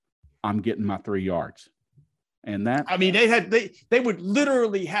guard, I'm getting my 3 yards. And that, I mean, they would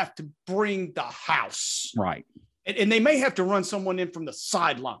literally have to bring the house. Right. And they may have to run someone in from the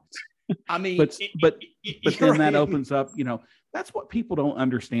sidelines. I mean, but then that opens up, that's what people don't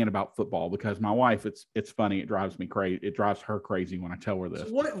understand about football, because my wife, it's funny. It drives me crazy. It drives her crazy when I tell her this.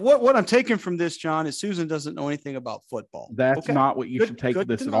 So what I'm taking from this, John, is Susan doesn't know anything about football. That's not what you should take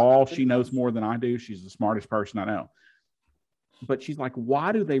this at all. She knows more than I do. She's the smartest person I know. But she's like,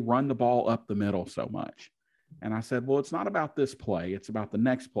 why do they run the ball up the middle so much? And I said, well, it's not about this play. It's about the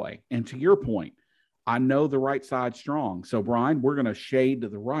next play. And to your point, I know the right side's strong. So, Bryan, we're going to shade to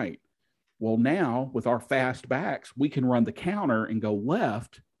the right. Well, now with our fast backs, we can run the counter and go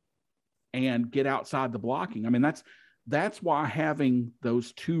left and get outside the blocking. I mean, that's why having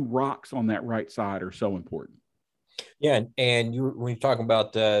those two rocks on that right side are so important. Yeah, and when you're talking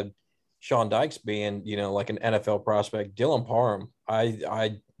about Sean Dykes being, like an NFL prospect, Dylan Parham,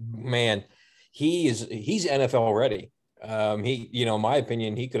 he's NFL ready. He, in my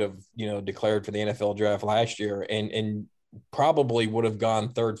opinion, he could have, declared for the NFL draft last year and probably would have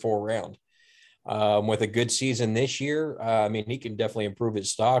gone 3rd, 4th round. With a good season this year, I mean, he can definitely improve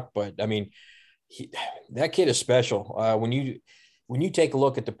his stock, but I mean, that kid is special. When you take a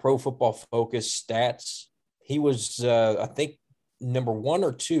look at the Pro Football Focus stats, he was, I think, number 1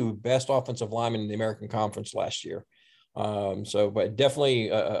 or 2 best offensive lineman in the American Conference last year. But definitely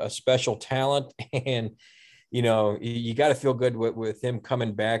a special talent, and you got to feel good with him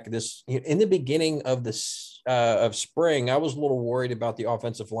coming back. This in the beginning of this of spring, I was a little worried about the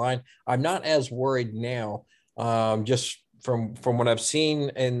offensive line. I'm not as worried now, just from what I've seen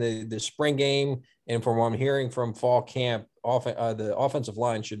in the spring game and from what I'm hearing from fall camp. The offensive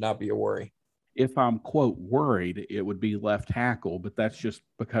line should not be a worry. If I'm, quote, worried, it would be left tackle, but that's just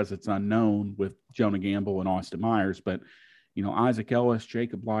because it's unknown with Jonah Gamble and Austin Myers. But, Isaac Ellis,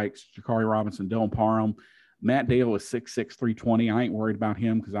 Jacob Likes, Jakari Robinson, Dylan Parham, Matt Dale is 6'6", 320. I ain't worried about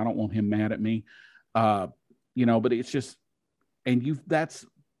him because I don't want him mad at me. But it's just, and you've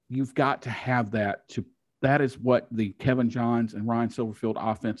got to have that that is what the Kevin Johns and Ryan Silverfield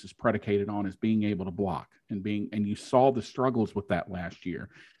offense is predicated on, is being able to block and you saw the struggles with that last year.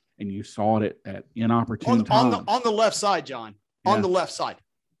 And you saw it at inopportune times. On the left side, John. Yeah. On the left side,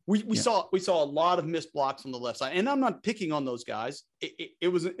 we saw a lot of missed blocks on the left side, and I'm not picking on those guys.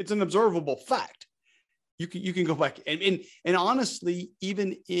 It's an observable fact. You can go back and honestly,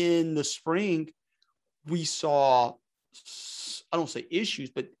 even in the spring, we saw, I don't say issues,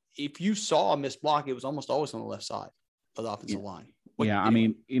 but if you saw a missed block, it was almost always on the left side of the offensive line. I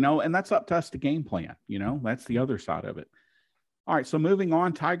mean, and that's up to us to game plan. That's the other side of it. All right, so moving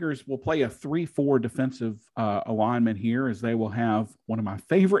on, Tigers will play a 3-4 defensive alignment here, as they will have one of my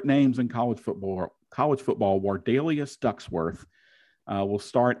favorite names in college football, Wardalius Ducksworth. Will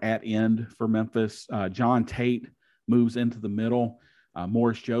start at end for Memphis. John Tate moves into the middle.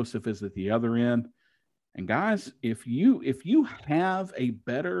 Morris Joseph is at the other end. And guys, if you have a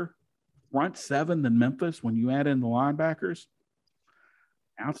better front seven than Memphis when you add in the linebackers,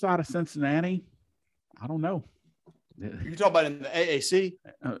 outside of Cincinnati, I don't know. You're talking about in the AAC?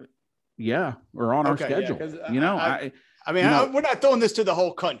 Yeah, or on our schedule. Yeah, we're not throwing this to the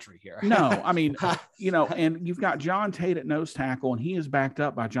whole country here. No, I mean, and you've got John Tate at nose tackle, and he is backed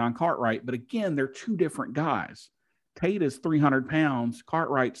up by John Cartwright. But again, they're two different guys. Tate is 300 pounds.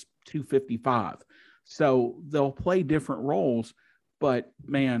 Cartwright's 255. So they'll play different roles. But,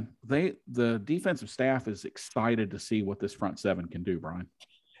 man, the defensive staff is excited to see what this front seven can do, Brian.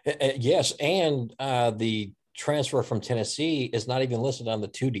 Yes, and the transfer from Tennessee is not even listed on the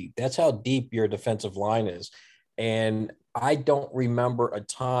 2 deep. That's how deep your defensive line is. And I don't remember a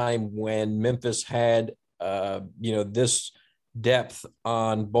time when Memphis had, this depth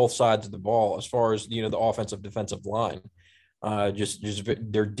on both sides of the ball as far as, the offensive defensive line. Just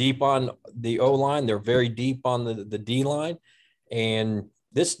they're deep on the O line. They're very deep on the D line. And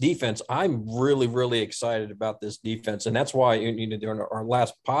this defense, I'm really, really excited about this defense. And that's why, during our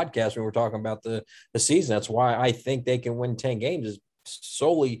last podcast, when we were talking about the season, that's why I think they can win 10 games is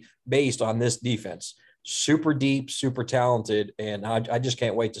solely based on this defense. Super deep, super talented. And I just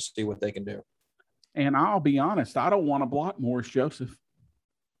can't wait to see what they can do. And I'll be honest, I don't want to block Morris Joseph.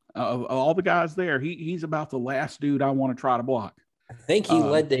 Of all the guys there, he's about the last dude I want to try to block. I think he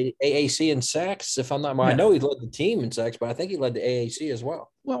led the AAC in sacks, if I'm not mistaken. I know he led the team in sacks, but I think he led the AAC as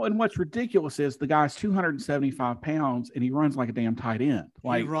well. Well, and what's ridiculous is the guy's 275 pounds, and he runs like a damn tight end.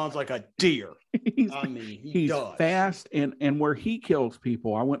 He runs like a deer. He's fast, and where he kills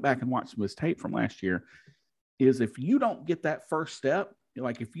people, I went back and watched some of his tape from last year, is if you don't get that first step,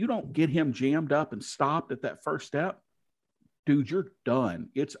 like if you don't get him jammed up and stopped at that first step, dude, you're done.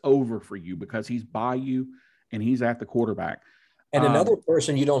 It's over for you because he's by you and he's at the quarterback. And another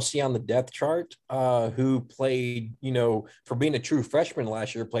person you don't see on the depth chart who played, for being a true freshman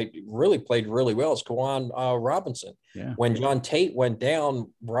last year, played really well is Kawan Robinson. Yeah. When John Tate went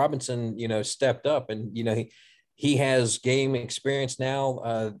down, Robinson, stepped up and, he has game experience now,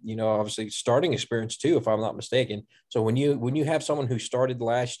 obviously starting experience too, if I'm not mistaken. So when you have someone who started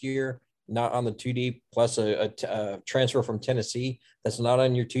last year, not on the 2 deep, plus a transfer from Tennessee that's not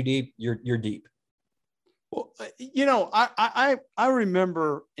on your 2 deep, you're deep. Well, I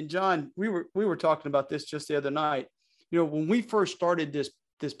remember, and John, we were talking about this just the other night. When we first started this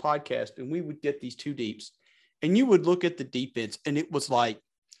podcast, and we would get these 2 deeps, and you would look at the defense, and it was like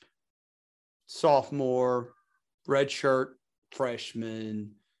sophomore, redshirt,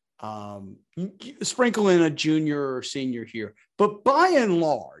 freshman, sprinkle in a junior or senior here, but by and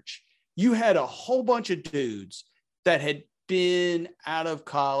large, you had a whole bunch of dudes that had been out of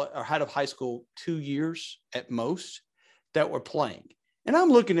college or out of high school 2 years at most that were playing. And I'm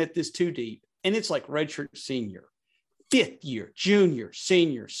looking at this 2 deep, and it's like redshirt senior, 5th year, junior,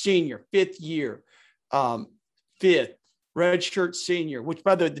 senior, 5th year, 5th, redshirt senior, which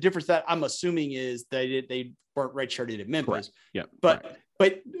by the difference that I'm assuming is they weren't redshirted at Memphis. Yeah. But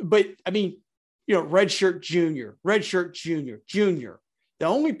I mean, redshirt junior. The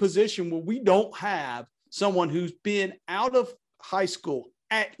only position where we don't have someone who's been out of high school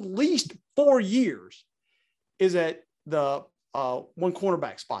at least 4 years is at the one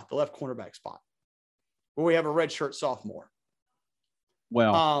cornerback spot, the left cornerback spot, where we have a redshirt sophomore.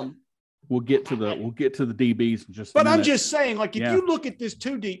 Well, we'll get to the DBs in just a minute. I'm just saying, like, if you look at this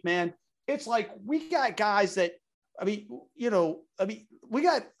 2 deep, man, it's like we got guys that, we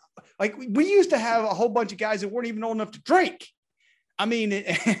got, like, we used to have a whole bunch of guys that weren't even old enough to drink. I mean,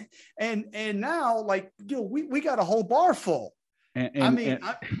 and now, like, we got a whole bar full. And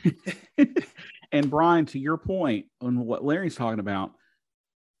Brian, to your point on what Larry's talking about,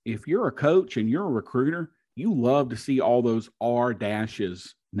 if you're a coach and you're a recruiter, you love to see all those R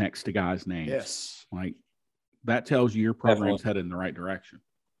dashes next to guys' names. Yes. Like, that tells you your program's headed in the right direction.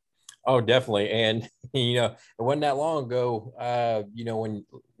 Oh, definitely. And, it wasn't that long ago, when,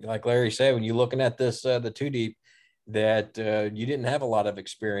 like Larry said, when you're looking at this, the 2 deep, that you didn't have a lot of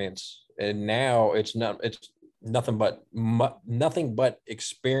experience. And now it's nothing but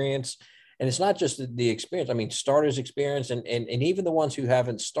experience And it's not just the experience. I mean, starters experience and even the ones who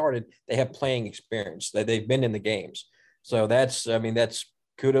haven't started, they have playing experience, that they've been in the games. So that's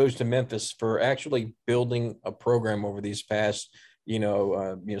kudos to Memphis for actually building a program over these past,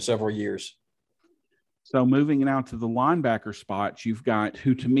 several years. So moving out to the linebacker spots, you've got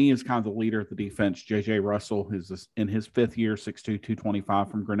who to me is kind of the leader of the defense, J.J. Russell, who's in his fifth year, 6'2",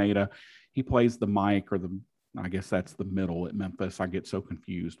 225 from Grenada. He plays the Mike, or I guess that's the middle at Memphis. I get so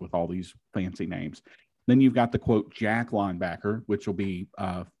confused with all these fancy names. Then you've got the, quote, Jack linebacker, which will be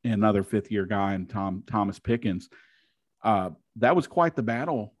another fifth-year guy, and Thomas Pickens. That was quite the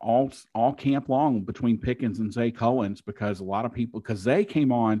battle all camp long between Pickens and Zay Collins, because a lot of people – because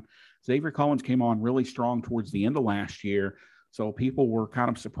Xavier Collins came on really strong towards the end of last year, so people were kind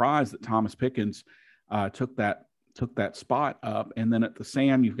of surprised that Thomas Pickens took that spot up. And then at the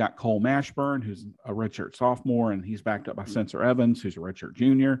Sam, you've got Cole Mashburn, who's a redshirt sophomore, and he's backed up by Spencer Evans, who's a redshirt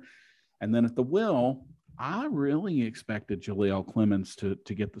junior. And then at the Will, I really expected Jaleel Clemens to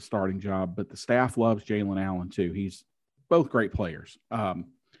get the starting job, but the staff loves Jalen Allen too. He's both great players.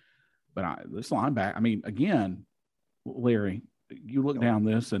 This linebacker, I mean, again, Larry, you look down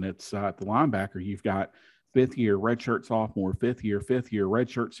this, and it's the linebacker. You've got fifth-year redshirt sophomore, fifth-year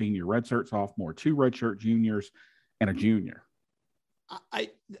redshirt senior, redshirt sophomore, two redshirt juniors, and a junior.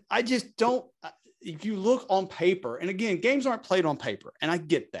 I just don't. If you look on paper, and again, games aren't played on paper, and I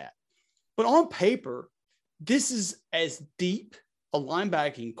get that, but on paper, this is as deep a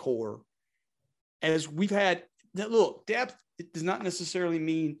linebacking core as we've had. Look, depth, it does not necessarily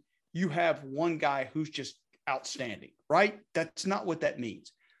mean you have one guy who's just outstanding, right? That's not what that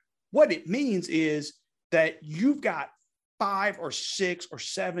means. What it means is that you've got 5 or 6 or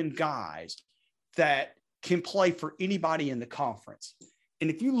 7 guys that can play for anybody in the conference. And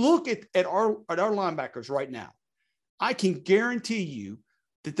if you look at our linebackers right now, I can guarantee you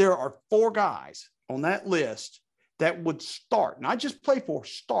that there are 4 guys on that list that would start, not just play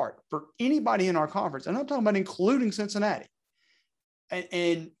start for anybody in our conference. And I'm talking about including Cincinnati.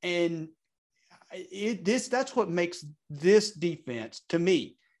 That's what makes this defense, to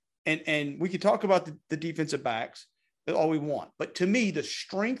me, and we could talk about the defensive backs all we want, but to me, the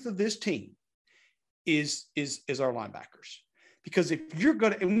strength of this team is our linebackers. Because if you're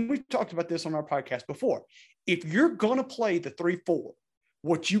going to, and we've talked about this on our podcast before, if you're going to play the 3-4,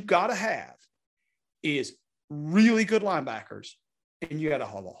 what you got to have is really good linebackers, and you got to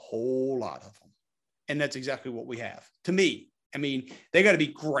have a whole lot of them. And that's exactly what we have. To me, I mean, they got to be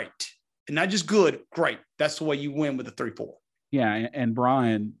great. And not just good, great. That's the way you win with the 3-4. Yeah, and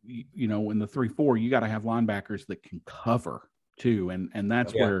Bryan, in the 3-4, you got to have linebackers that can cover too, and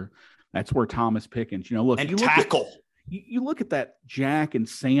that's where Thomas Pickens. Look, and you tackle. You look at that Jack and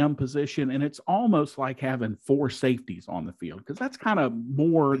Sam position, and it's almost like having 4 safeties on the field, because that's kind of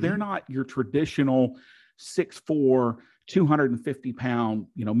more. They're not your traditional 6'4", 250-pound,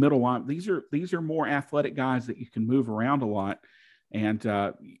 middle line. These are more athletic guys that you can move around a lot. And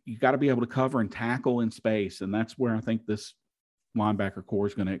you got to be able to cover and tackle in space. And that's where I think this linebacker core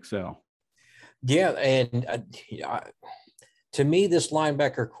is going to excel. Yeah. And to me, this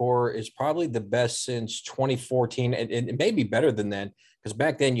linebacker core is probably the best since 2014. And it may be better than then, because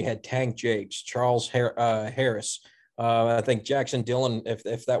back then you had Tank Jakes, Charles Harris. I think Jackson Dillon,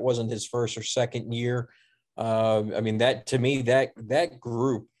 if that wasn't his first or second year. That to me, that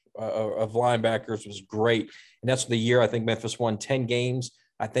group of linebackers was great. And that's the year I think Memphis won 10 games.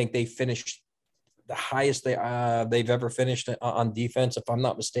 I think they finished the highest they've ever finished on defense, if I'm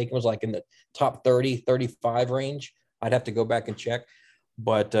not mistaken, was like in the top 30, 35 range. I'd have to go back and check.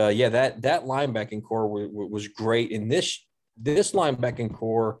 But that linebacking core was great. And this linebacking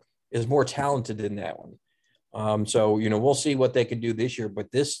core is more talented than that one. So we'll see what they can do this year.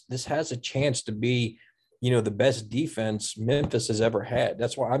 But this has a chance to be, the best defense Memphis has ever had.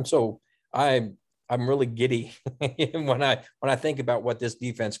 That's why I'm really giddy when I think about what this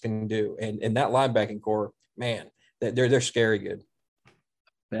defense can do. And that linebacking core, man, they're scary good.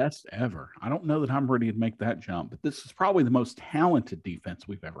 Best ever. I don't know that I'm ready to make that jump, but this is probably the most talented defense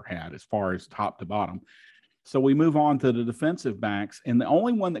we've ever had as far as top to bottom. So we move on to the defensive backs. And the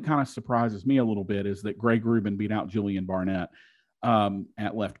only one that kind of surprises me a little bit is that Greg Rubin beat out Julian Barnett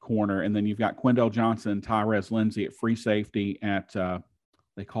at left corner. And then you've got Quindell Johnson, Tyrese Lindsey at free safety at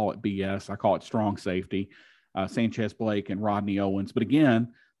they call it BS. I call it strong safety, Sanchez Blake and Rodney Owens. But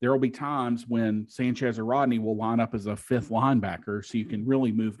again, there will be times when Sanchez or Rodney will line up as a 5th linebacker, so you can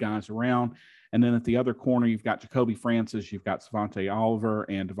really move guys around. And then at the other corner, you've got Jacoby Francis, you've got Savante Oliver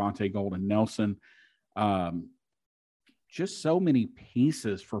and Devontae Golden Nelson. Just so many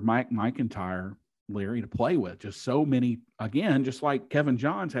pieces for Mike McIntyre Larry, to play with. Just so many, again, just like Kevin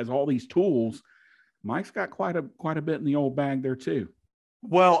Johns has all these tools. Mike's got quite a bit in the old bag there too.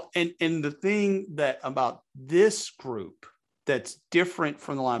 Well, and the thing that about this group that's different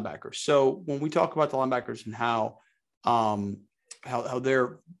from the linebackers. So when we talk about the linebackers and how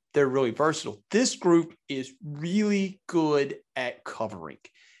they're really versatile, this group is really good at covering,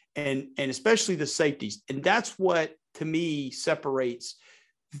 and especially the safeties. And that's what, to me, separates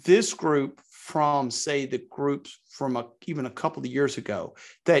this group from, say, the groups from even a couple of years ago.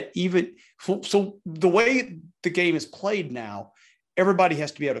 That even so, the way the game is played now, everybody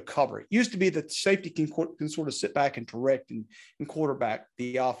has to be able to cover. It used to be that the safety can sort of sit back and direct and quarterback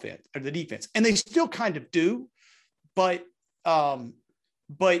the offense or the defense, and they still kind of do, but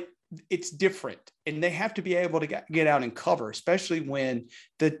it's different, and they have to be able to get out and cover, especially when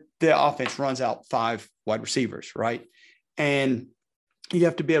the offense runs out 5 wide receivers, right? And you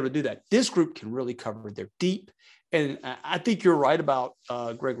have to be able to do that. This group can really cover. They're deep. And I think you're right about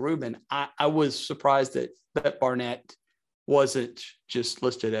Greg Rubin. I was surprised that Barnett wasn't just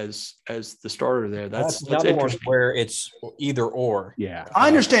listed as the starter there. That's another one where it's either or. Yeah. I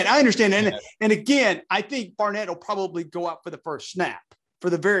understand. And again, I think Barnett will probably go out for the first snap for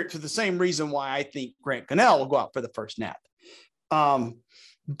the same reason why I think Grant Cannell will go out for the first snap.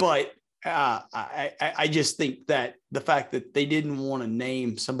 But I just think that the fact that they didn't want to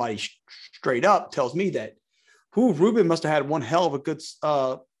name somebody straight up tells me that Rubin must have had one hell of a good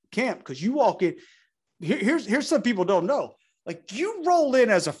camp, because you walk in. Here's some people don't know. Like, you roll in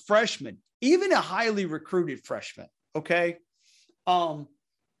as a freshman, even a highly recruited freshman. Okay. And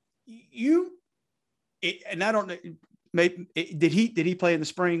I don't know. Maybe did he play in the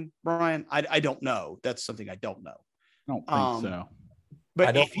spring, Bryan? I don't know. That's something I don't know. I don't think so. But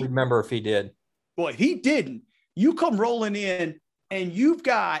I don't remember if he did. Well, if he didn't, you come rolling in and you've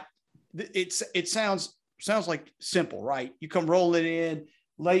got it sounds like simple, right? You come rolling in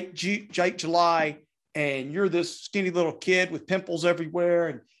late July, and you're this skinny little kid with pimples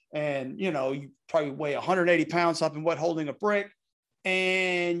everywhere, and you probably weigh 180 pounds up in wet holding a brick,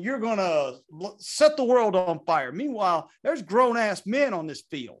 and you're gonna set the world on fire. Meanwhile, there's grown-ass men on this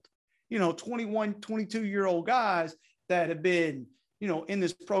field, 21, 22-year-old guys that have been in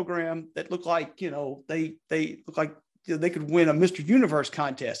this program that look like, they look like they could win a Mr. Universe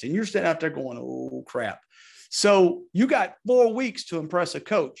contest, and you're sitting out there going, oh crap. So you got 4 weeks to impress a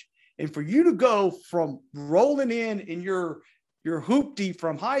coach. And for you to go from rolling in your hoopty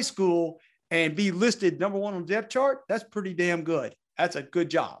from high school and be listed number 1 on the depth chart, that's pretty damn good. That's a good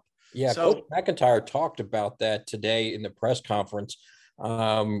job. Yeah. So Coach McIntyre talked about that today in the press conference.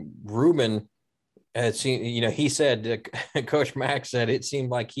 Rubin had seen, he said, Coach Mack said it seemed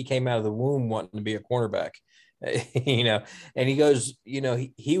like he came out of the womb wanting to be a cornerback, and he goes,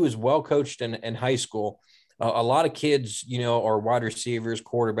 he was well coached in high school. A lot of kids, are wide receivers,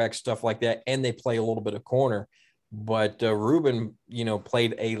 quarterbacks, stuff like that, and they play a little bit of corner. But Rubin,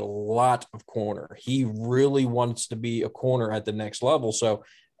 played a lot of corner. He really wants to be a corner at the next level. So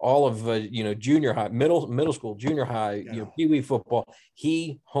all of junior high, middle school, junior high, Pee Wee football,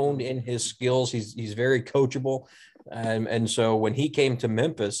 he honed in his skills. He's very coachable, and so when he came to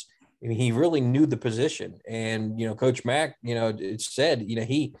Memphis, he really knew the position. And Coach Mack, it said,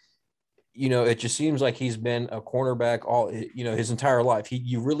 he. It just seems like he's been a cornerback all, his entire life.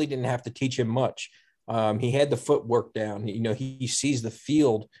 You really didn't have to teach him much. He had the footwork down. He sees the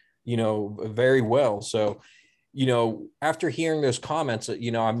field, very well. So, after hearing those comments,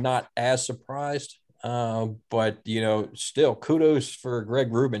 I'm not as surprised. But still, kudos for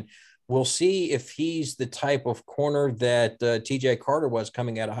Greg Rubin. We'll see if he's the type of corner that TJ Carter was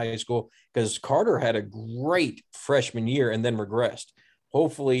coming out of high school, because Carter had a great freshman year and then regressed.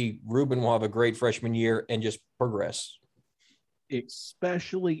 Hopefully Rubin will have a great freshman year and just progress.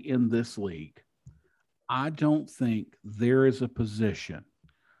 Especially in this league, I don't think there is a position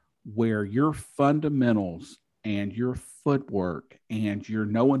where your fundamentals and your footwork and your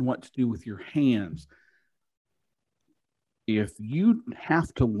knowing what to do with your hands, if you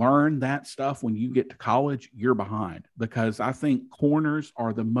have to learn that stuff when you get to college, you're behind, because I think corners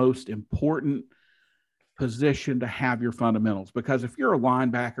are the most important position to have your fundamentals. Because if you're a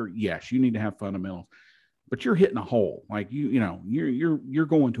linebacker, yes, you need to have fundamentals, but you're hitting a hole. Like you're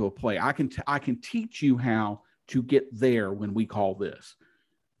going to a play. I can teach you how to get there when we call this.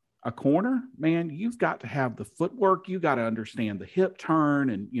 A corner, man, you've got to have the footwork. You got to understand the hip turn,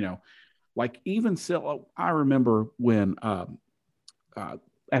 and like even so, I remember when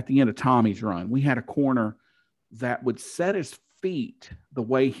at the end of Tommy's run, we had a corner that would set his feet the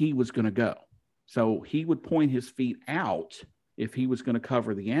way he was going to go. So he would point his feet out if he was going to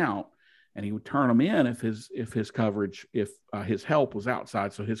cover the out, and he would turn them in if his coverage, if his help was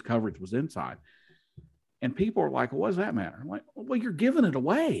outside, so his coverage was inside. And people are like, well, what does that matter? I'm like, well, you're giving it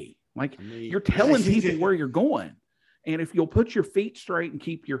away. Like, you're telling people where you're going. And if you'll put your feet straight and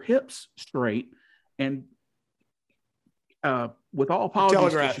keep your hips straight, and with all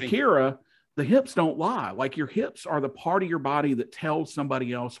apologies to Shakira, the hips don't lie. Like, your hips are the part of your body that tells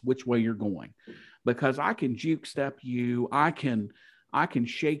somebody else which way you're going. Because I can juke step you, I can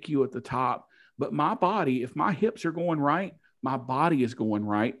shake you at the top, but my body, if my hips are going right, my body is going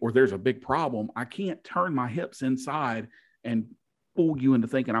right, or there's a big problem. I can't turn my hips inside and fool you into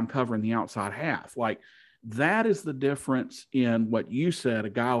thinking I'm covering the outside half. Like, that is the difference in what you said, a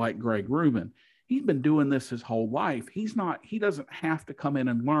guy like Greg Rubin. He's been doing this his whole life. He doesn't have to come in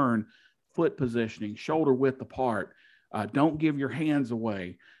and learn foot positioning, shoulder width apart. Don't give your hands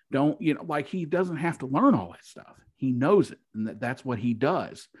away. Like, he doesn't have to learn all that stuff. He knows it, and that's what he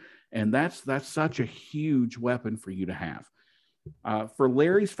does. And that's such a huge weapon for you to have. For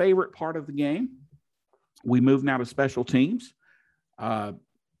Larry's favorite part of the game, we move now to special teams.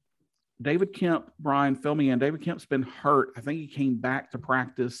 David Kemp, Bryan, fill me in. David Kemp's been hurt. I think he came back to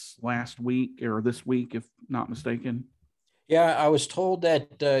practice last week or this week, if not mistaken. Yeah, I was told that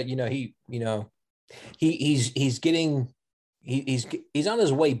he's on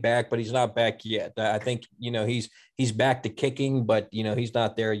his way back, but he's not back yet. I think he's back to kicking, but he's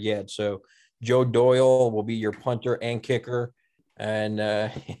not there yet. So Joe Doyle will be your punter and kicker. And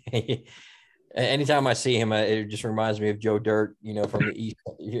anytime I see him, it just reminds me of Joe Dirt, from the East,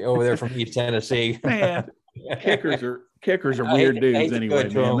 over there from East Tennessee. Man, kickers are weird dudes anyway,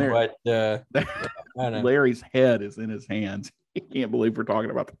 man. But I don't know. Larry's head is in his hands. I can't believe we're talking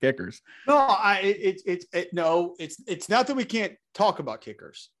about the kickers. No, it's not that we can't talk about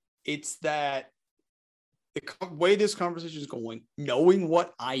kickers. It's that the way this conversation is going, knowing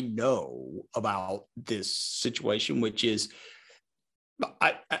what I know about this situation, which is,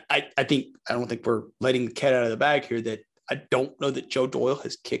 I don't think we're letting the cat out of the bag here, that I don't know that Joe Doyle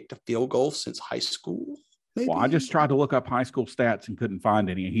has kicked a field goal since high school. Maybe. Well, I just tried to look up high school stats and couldn't find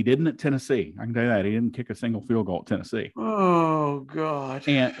any. He didn't at Tennessee. I can tell you that. He didn't kick a single field goal at Tennessee. Oh, God.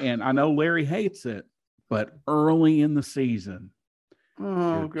 And I know Larry hates it, but early in the season,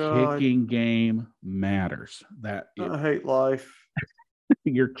 kicking game matters. I hate life.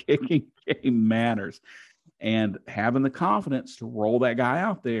 Your kicking game matters. And having the confidence to roll that guy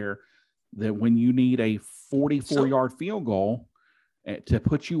out there, that when you need a 44-yard field goal to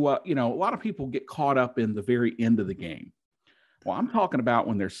put you up, a lot of people get caught up in the very end of the game. Well, I'm talking about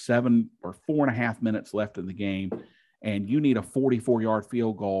when there's 7 or 4.5 minutes left in the game, and you need a 44-yard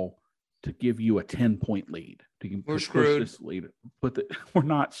field goal to give you a 10-point lead. We're screwed. This lead. We're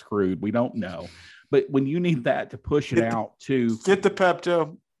not screwed. We don't know. But when you need that to push it out to get the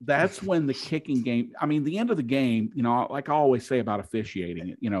Pepto. That's when the kicking game, the end of the game, like I always say about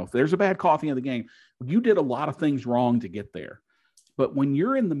officiating, if there's a bad call at the end of the game, you did a lot of things wrong to get there. But when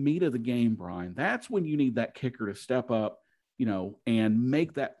you're in the meat of the game, Bryan, that's when you need that kicker to step up, and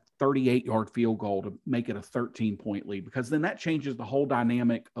make that 38-yard field goal to make it a 13-point lead, because then that changes the whole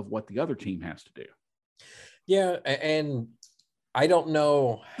dynamic of what the other team has to do. Yeah, and I don't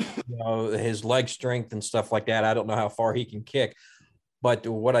know, his leg strength and stuff like that. I don't know how far he can kick. But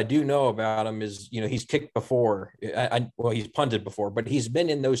what I do know about him is, he's kicked before. He's punted before, but he's been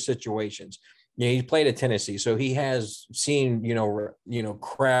in those situations. He played at Tennessee, so he has seen,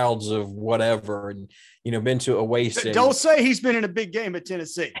 crowds of whatever, and been to away cities. Don't say he's been in a big game at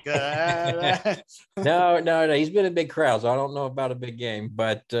Tennessee. No, he's been in big crowds. I don't know about a big game,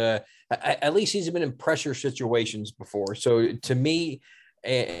 but at least he's been in pressure situations before. So to me.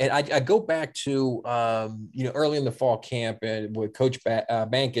 And I go back to, early in the fall camp and with Coach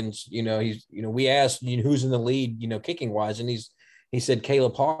Bankins, we asked, who's in the lead, kicking wise. And he said,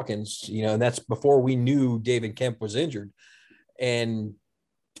 Caleb Hawkins, and that's before we knew David Kemp was injured. And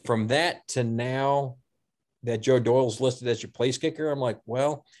from that to now that Joe Doyle's listed as your place kicker, I'm like,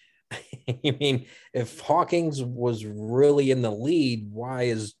 well, if Hawkins was really in the lead, why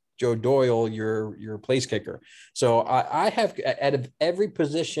is Joe Doyle, your place kicker? So I have, out of every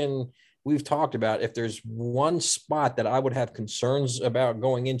position we've talked about, if there's one spot that I would have concerns about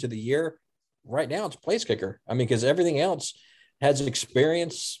going into the year, right now it's place kicker. Because everything else has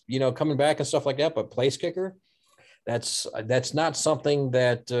experience, coming back and stuff like that, but place kicker, that's not something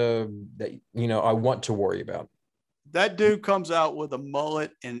that I want to worry about. That dude comes out with a mullet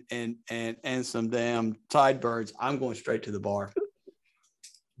and some damn Tidebirds, I'm going straight to the bar.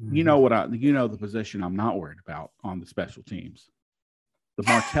 The position I'm not worried about on the special teams. The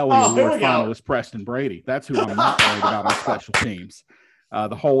Martelli Award finalist Preston Brady. That's who I'm not worried about on special teams.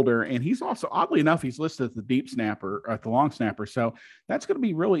 the holder. And he's also, oddly enough, he's listed as the deep snapper, at the long snapper. So that's going to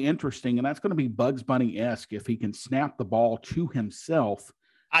be really interesting. And that's going to be Bugs Bunny-esque if he can snap the ball to himself.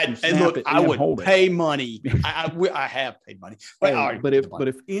 I would pay money. I have paid money. But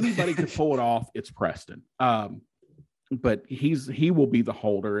if anybody could pull it off, it's Preston. But he will be the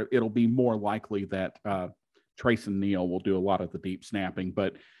holder. It'll be more likely that Trayson Neal will do a lot of the deep snapping,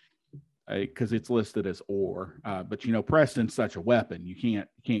 but because it's listed as or. But Preston's such a weapon. You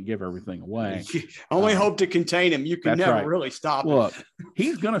can't give everything away. Only hope to contain him. You can never really stop him. Look,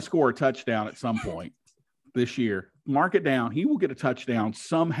 he's going to score a touchdown at some point this year. Mark it down. He will get a touchdown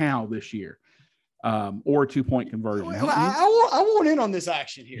somehow this year, or a 2-point conversion. I want in on this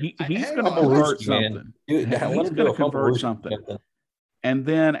action here. He's going to convert something. He's going to convert something. And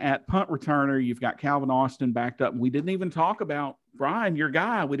then at punt returner, you've got Calvin Austin backed up. We didn't even talk about Bryan, your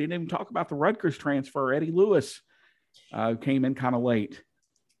guy. We didn't even talk about the Rutgers transfer. Eddie Lewis came in kind of late.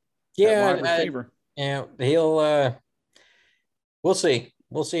 Yeah, he'll. We'll see.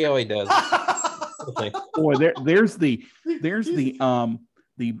 We'll see how he does. Boy, there's the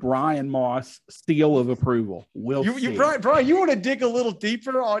Brian Moss seal of approval. Brian, you want to dig a little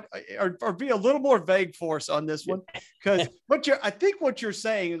deeper on, or be a little more vague for us on this one, because I think what you're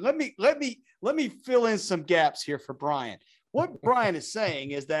saying. Let me fill in some gaps here for Brian. What Brian is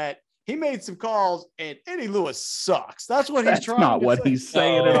saying is that he made some calls and Eddie Lewis sucks. That's what he's trying to say. That's not what he's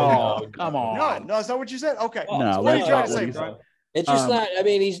saying at all. Come on. No, that's not what you said. Okay. No, so what are you trying to say, Brian? It's just not. I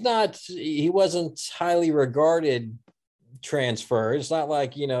mean, he wasn't highly regarded transfer. It's not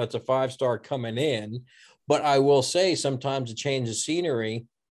like, it's a 5-star coming in, but I will say sometimes a change of scenery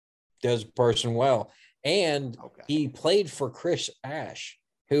does a person well. And he played for Chris Ash,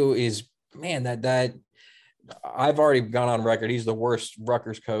 who is, man, that I've already gone on record. He's the worst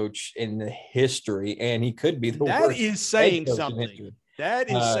Rutgers coach in the history, and he could be the worst. That is saying something. That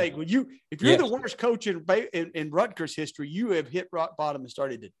is saying, if you're the worst coach in Rutgers history, you have hit rock bottom and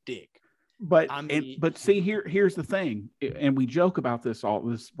started to dig. But but see, here's the thing, and we joke about this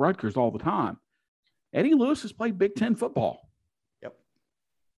Rutgers all the time. Eddie Lewis has played Big Ten football. Yep.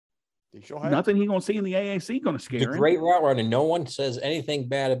 Nothing he's going to see in the AAC going to scare him. Great route running. No one says anything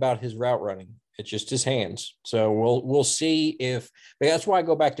bad about his route running. It's just his hands. So we'll see that's why I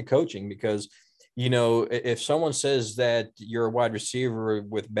go back to coaching, because if someone says that you're a wide receiver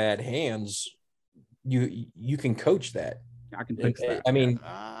with bad hands, you can coach that. I can fix that. I mean,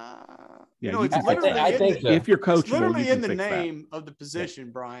 I think if you're coachable, it's literally in the name of the position,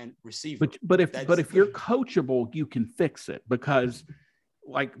 Brian, receiver. But if you're coachable, you can fix it, because,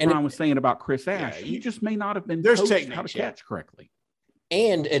 like Brian was saying about Chris Ash, you just may not have been coached how to catch correctly.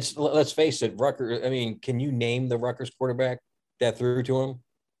 And let's face it, Rutgers. I mean, can you name the Rutgers quarterback that threw to him?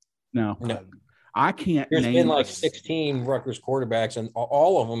 No. I can't. There's been like 16 Rutgers quarterbacks, and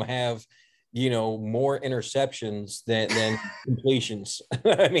all of them have, more interceptions than completions.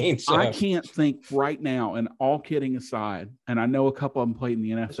 I mean, I can't think right now, and all kidding aside, and I know a couple of them played in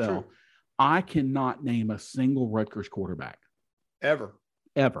the NFL, I cannot name a single Rutgers quarterback. Ever.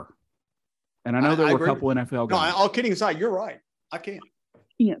 And I know there were a couple NFL guys. No, all kidding aside, you're right. I can't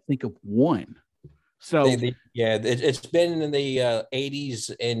think of one. So it's been in the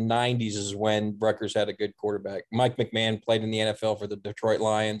 80s and 90s is when Rutgers had a good quarterback. Mike McMahon played in the NFL for the Detroit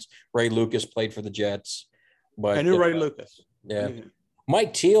Lions. Ray Lucas played for the Jets. But I knew Ray Lucas. Yeah.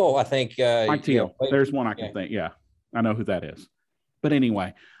 Mike Teal, I think. Mike Teal. There's one I can think. Yeah, I know who that is. But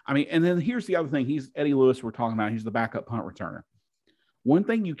anyway, I mean, and then here's the other thing. He's Eddie Lewis. We're talking about. He's the backup punt returner. One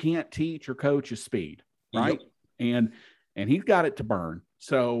thing you can't teach or coach is speed, right? Yep. And he's got it to burn.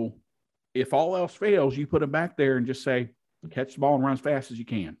 So if all else fails, you put him back there and just say, catch the ball and run as fast as you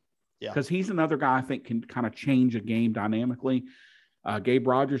can. Yeah. Because he's another guy I think can kind of change a game dynamically. Gabe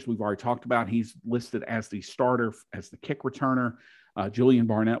Rogers, we've already talked about. He's listed as the starter, as the kick returner. Julian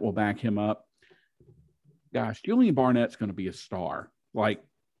Barnett will back him up. Gosh, Julian Barnett's going to be a star. Like,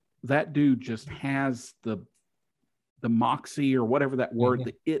 that dude just has the moxie, or whatever that word,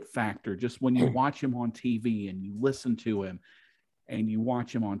 the it factor. Just when you watch him on TV and you listen to him and you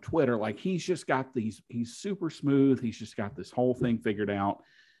watch him on Twitter, like, he's just got he's super smooth. He's just got this whole thing figured out.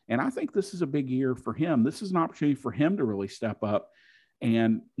 And I think this is a big year for him. This is an opportunity for him to really step up.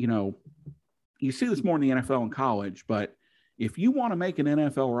 And, you see this more in the NFL and college, but if you want to make an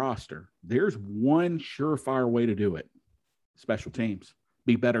NFL roster, there's one surefire way to do it. Special teams.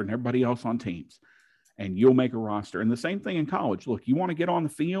 Be better than everybody else on teams, and you'll make a roster. And the same thing in college. Look, you want to get on the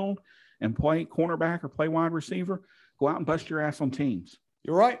field and play cornerback or play wide receiver, go out and bust your ass on teams.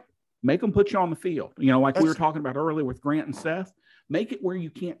 You're right. Make them put you on the field. Like we were talking about earlier with Grant and Seth, make it where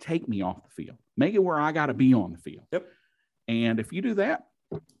you can't take me off the field. Make it where I got to be on the field. Yep. And if you do that,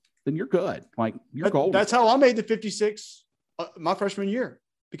 then you're good. Like you're golden. That's how I made the 56 my freshman year,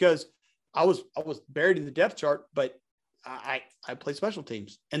 because I was buried in the depth chart, but I played special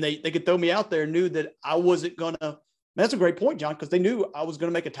teams, and they could throw me out there and knew that I wasn't going to. That's a great point, John, because they knew I was going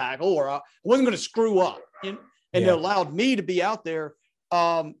to make a tackle or I wasn't going to screw up. And they allowed me to be out there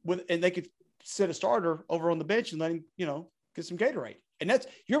and they could set a starter over on the bench and let him, get some Gatorade. And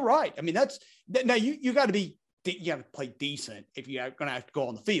you're right. I mean, now you got to be, you got to play decent if you're going to have to go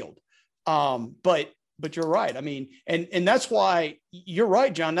on the field. But you're right. I mean, and that's why you're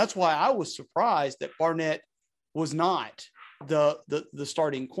right, John. That's why I was surprised that Barnett was not the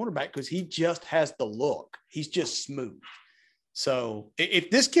starting cornerback, because he just has the look. He's just smooth. So if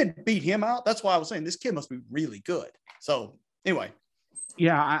this kid beat him out, that's why I was saying this kid must be really good. So anyway.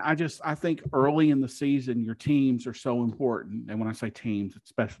 Yeah, I think early in the season, your teams are so important. And when I say teams, it's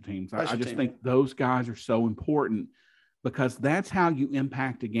special teams. I just think those guys are so important, because that's how you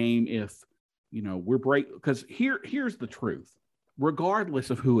impact a game. If, because here's the truth. Regardless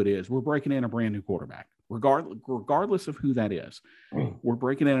of who it is, we're breaking in a brand new quarterback. Regardless of who that is, we're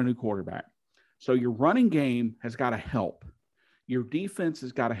breaking in a new quarterback. So your running game has got to help. Your defense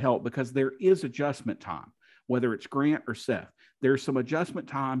has got to help, because there is adjustment time, whether it's Grant or Seth. There's some adjustment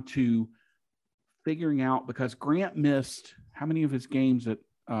time to figuring out, because Grant missed how many of his games at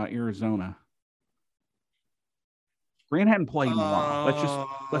Arizona? Grant hadn't played in a while.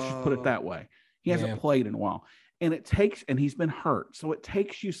 Let's just put it that way. He hasn't played in a while. And he's been hurt. So it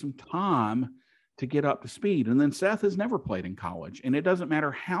takes you some time to get up to speed. And then Seth has never played in college. And it doesn't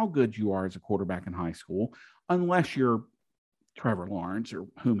matter how good you are as a quarterback in high school, unless you're Trevor Lawrence or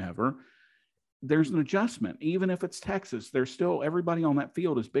whomever, there's an adjustment. Even if it's Texas, there's still, everybody on that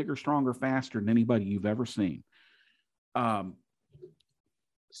field is bigger, stronger, faster than anybody you've ever seen.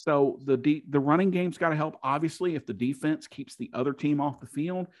 So the running game's got to help. Obviously, if the defense keeps the other team off the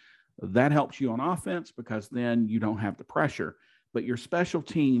field, that helps you on offense, because then you don't have the pressure. But your special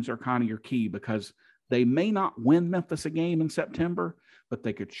teams are kind of your key, because they may not win Memphis a game in September, but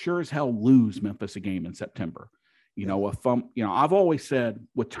they could sure as hell lose Memphis a game in September. I've always said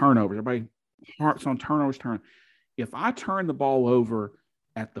with turnovers, everybody harps on turnovers. If I turn the ball over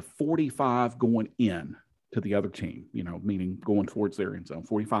at the 45 going in to the other team, meaning going towards their end zone,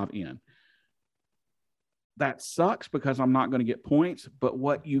 45 in, that sucks, because I'm not going to get points. But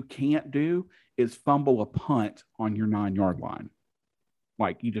what you can't do is fumble a punt on your 9-yard line.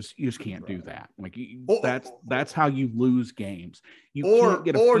 Like you just can't do that. Like that's how you lose games. You can't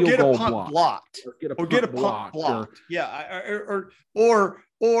get a field goal blocked. Or get a punt blocked. Yeah.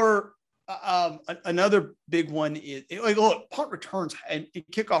 Or another big one is, look, punt returns and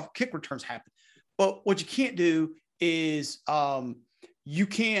kick returns happen. But what you can't do is you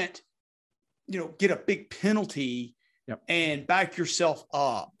can't, get a big penalty and back yourself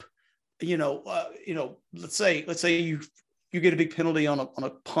up. Let's say you get a big penalty on a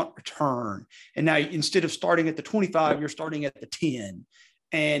punt return, and now instead of starting at the 25, you're starting at the 10,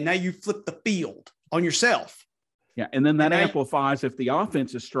 and now you flip the field on yourself. Yeah, and then that amplifies if the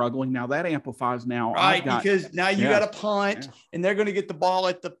offense is struggling. Now that amplifies now. Right, because now you got a punt, and they're going to get the ball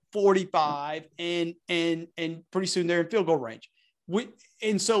at the 45, and pretty soon they're in field goal range.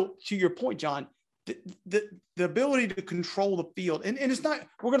 And so to your point, John, the ability to control the field, and it's not,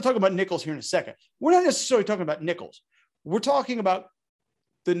 we're going to talk about Nicholls here in a second. We're not necessarily talking about Nicholls. We're talking about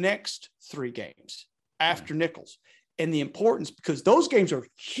the next 3 games after Nicholls, and the importance, because those games are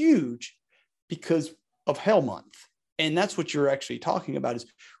huge because of Hell Month. And that's what you're actually talking about, is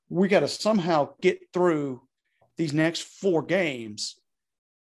we got to somehow get through these next 4 games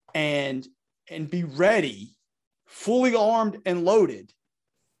and be ready, fully armed and loaded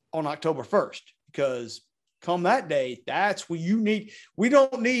on October 1st, because come that day, that's what you need. We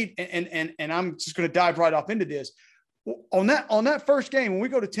don't need, and I'm just going to dive right off into this. On that first game, when we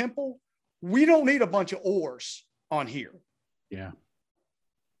go to Temple, we don't need a bunch of oars on here. Yeah.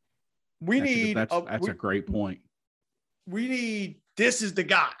 That's a great point. We need, this is the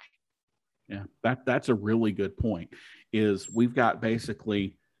guy. Yeah, that's a really good point. Is we've got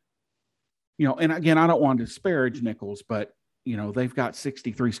basically, and again, I don't want to disparage Nicholls, but they've got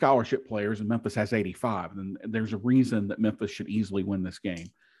 63 scholarship players and Memphis has 85. And there's a reason that Memphis should easily win this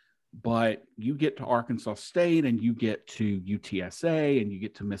game. But you get to Arkansas State and you get to UTSA and you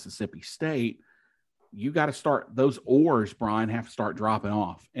get to Mississippi State, you got to start, those oars, Bryan, have to start dropping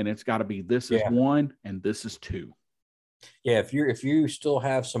off. And it's got to be, this is 1 and this is 2. Yeah, if you still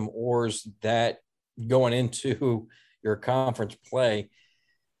have some oars that going into your conference play,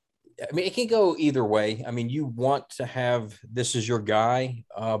 I mean, it can go either way. I mean, you want to have this is your guy,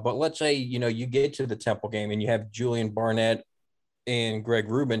 but let's say, you get to the Temple game and you have Julian Barnett and Greg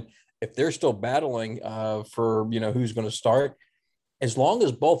Rubin. If they're still battling for, who's going to start, as long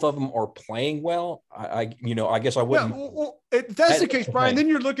as both of them are playing well, I guess I wouldn't. Yeah, well, if that's the case, Bryan, then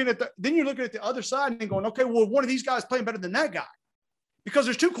you're looking at the other side and going, okay, well, one of these guys playing better than that guy because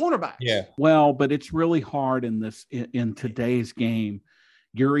there's two cornerbacks. Yeah. Well, but it's really hard in today's game.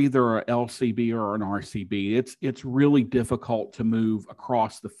 You're either a LCB or an RCB. It's really difficult to move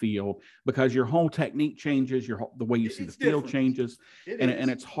across the field because your whole technique changes, the way you see the field changes,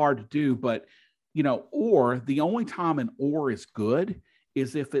 and it's hard to do. But or the only time an or is good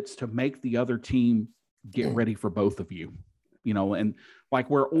is if it's to make the other team get ready for both of you. And like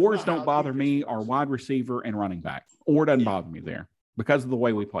where ors don't bother me are wide receiver and running back. Or doesn't bother me there because of the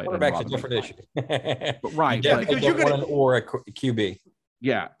way we play. Quarterback's a different issue. But right, yeah, because you're going to or a QB.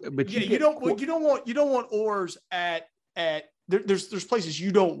 Yeah, but you don't want ors at there's places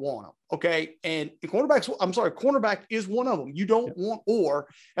you don't want them. Okay, and cornerback is one of them. You don't want or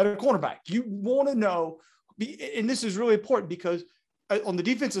at a cornerback. You want to know, and this is really important because on the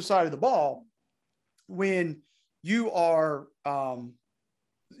defensive side of the ball, when you are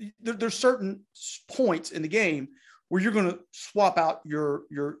there's certain points in the game where you're going to swap out your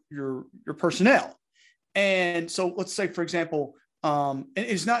personnel, and so let's say, for example. And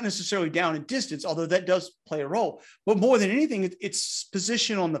it's not necessarily down in distance, although that does play a role. But more than anything, it's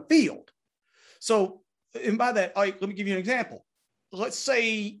position on the field. So, and by that, let me give you an example. Let's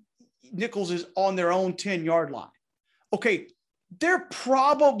say Nicholls is on their own 10-yard line. Okay, they're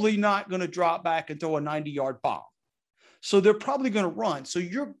probably not going to drop back and throw a 90-yard bomb. So they're probably going to run. So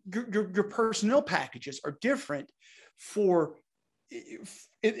your personnel packages are different for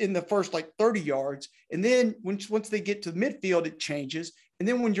in the first 30 yards. And then once they get to midfield, it changes. And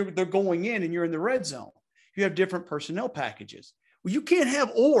then when they're going in and you're in the red zone, you have different personnel packages. Well, you can't have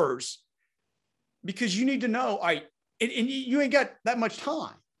ors because you need to know, and you ain't got that much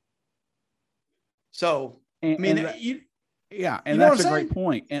time. So, and that's a great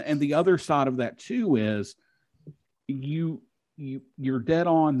point. And the other side of that too is you're dead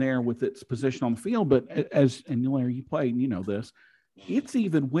on there with its position on the field. But Larry, you played, this. It's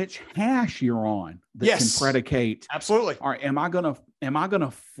even which hash you're on that can predicate. Absolutely. All right. Am I gonna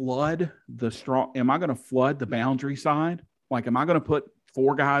flood the boundary side? Like, am I gonna put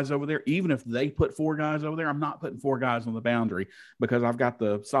 4 guys over there? Even if they put 4 guys over there, I'm not putting 4 guys on the boundary because I've got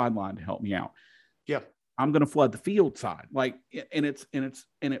the sideline to help me out. Yeah. I'm gonna flood the field side. And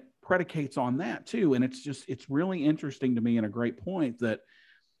it predicates on that too. And it's really interesting to me and a great point that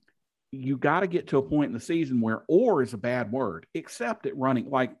you got to get to a point in the season where or is a bad word, except at running.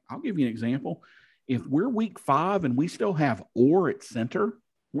 Like, I'll give you an example. If we're week 5 and we still have or at center,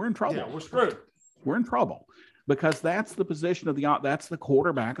 we're in trouble. Yeah, we're screwed. We're in trouble because that's the position that's the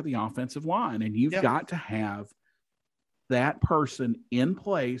quarterback of the offensive line. And you've got to have that person in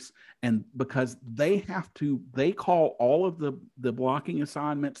place. And because they call all of the blocking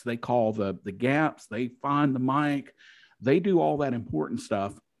assignments, they call the gaps, they find the mic, they do all that important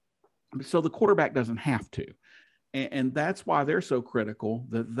stuff. So the quarterback doesn't have to. And that's why they're so critical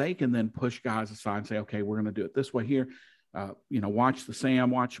that they can then push guys aside and say, okay, we're going to do it this way here. Watch the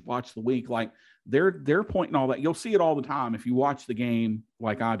Sam, watch the week. Like they're pointing all that. You'll see it all the time. If you watch the game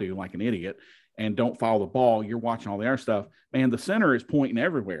like I do, like an idiot, and don't follow the ball, you're watching all the other stuff. Man, the center is pointing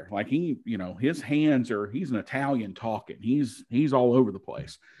everywhere. Like his hands he's an Italian talking. He's all over the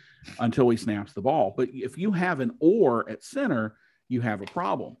place until he snaps the ball. But if you have an or at center, you have a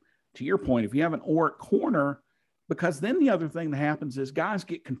problem. To your point, if you have an or at corner, because then the other thing that happens is guys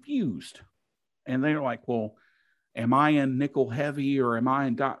get confused and they're like, well, am I in nickel heavy or am I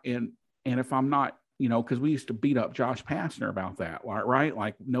in dot? And if I'm not, because we used to beat up Josh Pastner about that, right?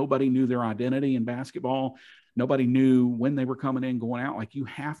 Like nobody knew their identity in basketball. Nobody knew when they were coming in, going out. Like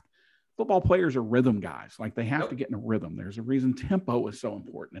football players are rhythm guys. Like they have to get in a rhythm. There's a reason tempo is so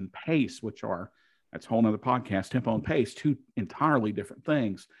important, and pace, that's a whole nother podcast, tempo and pace, 2 entirely different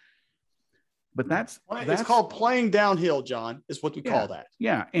things. But that's called playing downhill, John, is what we call that.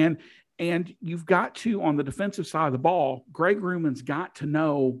 Yeah. And you've got to, on the defensive side of the ball, Greg Ruman's got to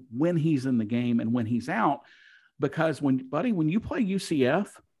know when he's in the game and when he's out, because when you play UCF,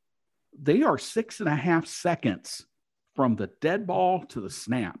 they are 6.5 seconds from the dead ball to the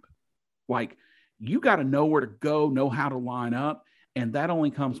snap. Like you got to know where to go, know how to line up. And that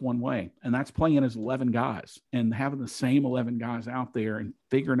only comes one way, and that's playing as 11 guys and having the same 11 guys out there and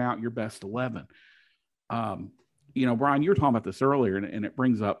figuring out your best 11. Bryan, you were talking about this earlier, and it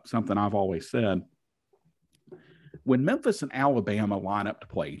brings up something I've always said. when Memphis and Alabama line up to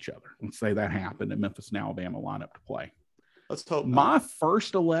play each other, let's say that happened and Memphis and Alabama line up to play. Let's hope my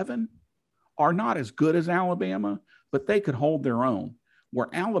first 11 are not as good as Alabama, but they could hold their own. Where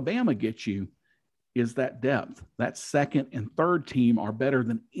Alabama gets you is that depth. That second and third team are better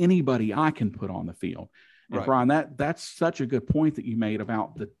than anybody I can put on the field. And right. Bryan, that's such a good point that you made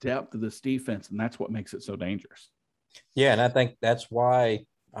about the depth of this defense, and that's what makes it so dangerous. Yeah, and I think that's why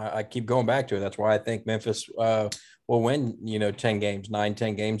I keep going back to it. That's why I think Memphis will win, 10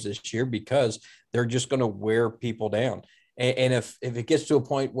 games this year, because they're just going to wear people down. And if it gets to a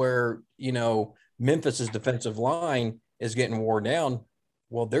point where, Memphis's defensive line is getting worn down,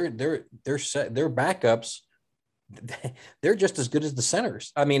 well, their backups, they're just as good as the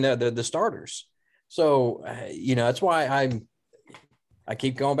centers. I mean, the starters. So, that's why I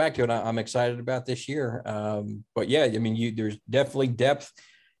keep going back to it. I'm excited about this year. But yeah, I mean, there's definitely depth.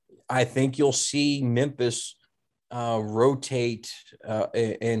 I think you'll see Memphis rotate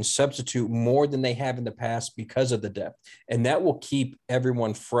and substitute more than they have in the past because of the depth, and that will keep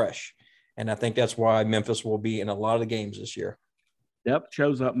everyone fresh. And I think that's why Memphis will be in a lot of the games this year. Depth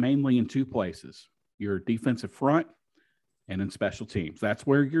shows up mainly in two places: your defensive front and in special teams. That's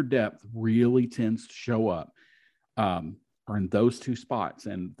where your depth really tends to show up, are in those two spots.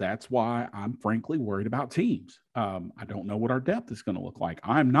 And that's why I'm frankly worried about teams. I don't know what our depth is going to look like.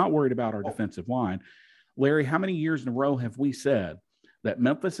 I'm not worried about our defensive line. Larry, how many years in a row have we said that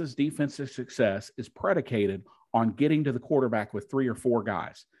Memphis's defensive success is predicated on getting to the quarterback with 3 or 4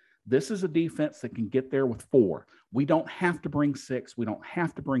 guys? This is a defense that can get there with 4. We don't have to bring 6. We don't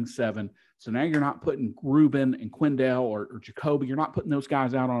have to bring 7. So now you're not putting Reuben and Quindell or Jacoby. You're not putting those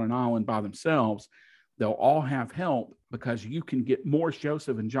guys out on an island by themselves. They'll all have help because you can get Morris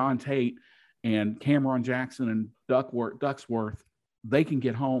Joseph and John Tate and Cameron Jackson and Ducksworth. They can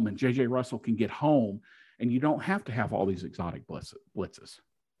get home, and J.J. Russell can get home, and you don't have to have all these exotic blitzes.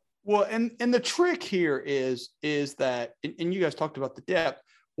 Well, and the trick here is that, and you guys talked about the depth.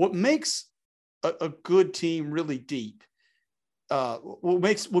 What makes a good team really deep,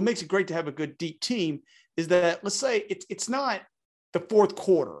 what makes it great to have a good deep team is that, let's say it's not the fourth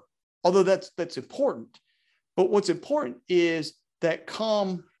quarter, although that's important. But what's important is that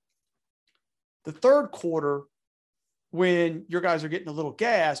come the third quarter, when your guys are getting a little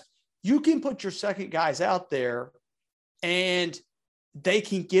gassed, you can put your second guys out there and they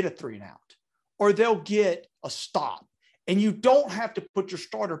can get a 3-and-out, or they'll get a stop. And you don't have to put your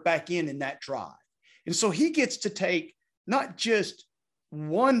starter back in that drive. And so he gets to take not just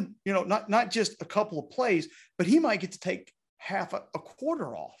one, not just a couple of plays, but he might get to take half a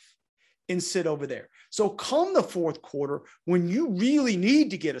quarter off and sit over there. So come the fourth quarter, when you really need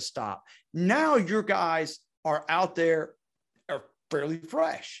to get a stop, now your guys are out there, are fairly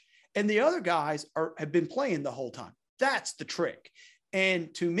fresh. And the other guys have been playing the whole time. That's the trick.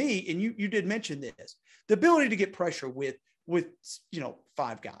 And to me, and you did mention this, the ability to get pressure with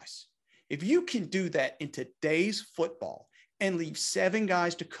 5 guys. If you can do that in today's football and leave 7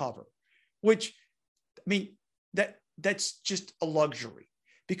 guys to cover, which, I mean, that's just a luxury,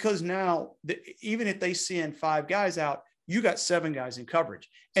 because now even if they send 5 guys out, you got 7 guys in coverage.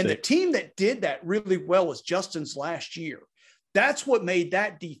 And the team that did that really well was Justin's last year. That's what made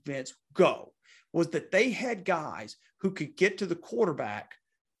that defense go, was that they had guys who could get to the quarterback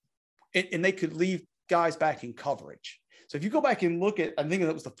and they could leave guys back in coverage. So if you go back and look at, I think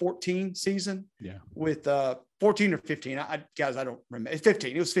that was the 14 season, with 14 or 15. I don't remember. It's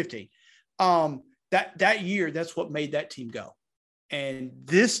 15. It was 15. That year, that's what made that team go. And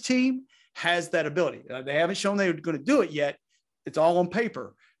this team has that ability. They haven't shown they're going to do it yet. It's all on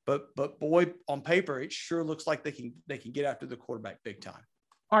paper. But boy, on paper, it sure looks like they can get after the quarterback big time.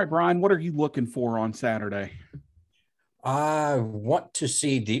 All right, Bryan, what are you looking for on Saturday? I want to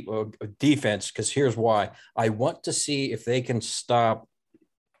see defense, because here's why. I want to see if they can stop,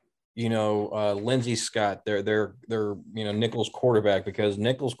 Lindsey Scott, their Nicholls quarterback, because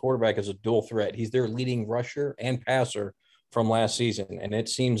Nicholls quarterback is a dual threat. He's their leading rusher and passer from last season. And it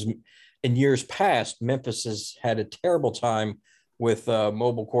seems in years past, Memphis has had a terrible time with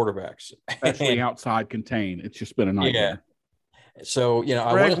mobile quarterbacks. Especially outside contain. It's just been a nightmare. Yeah. So,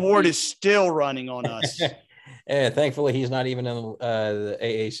 Greg Ward is still running on us. And thankfully, he's not even in the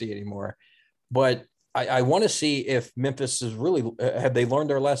AAC anymore. But I want to see if Memphis is really have they learned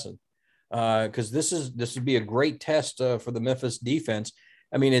their lesson, because this would be a great test for the Memphis defense.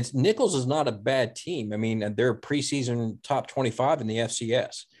 I mean, Nicholls is not a bad team. I mean, they're preseason top 25 in the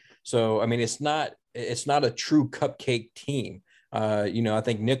FCS. So I mean, it's not a true cupcake team. I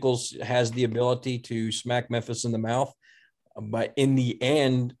think Nicholls has the ability to smack Memphis in the mouth. But in the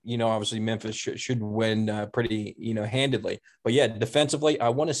end, obviously Memphis should win pretty, handedly. But yeah, defensively, I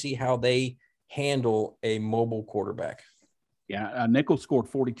want to see how they handle a mobile quarterback. Yeah, Nicholls scored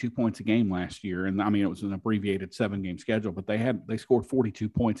 42 points a game last year, and I mean it was an abbreviated 7-game schedule, but they scored 42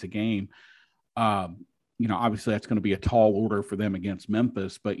 points a game. Obviously that's going to be a tall order for them against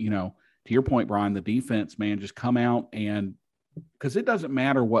Memphis, but to your point, Bryan, the defense, man, just come out and because it doesn't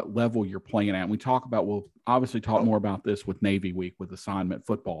matter what level you're playing at. And we'll obviously talk more about this with Navy Week with assignment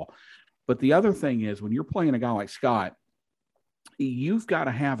football. But the other thing is when you're playing a guy like Scott, you've got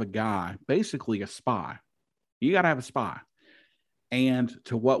to have a guy, basically a spy. You got to have a spy. And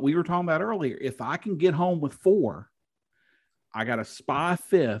to what we were talking about earlier, if I can get home with 4, I got a spy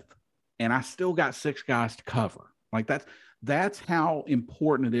 5th, and I still got 6 guys to cover. Like that's how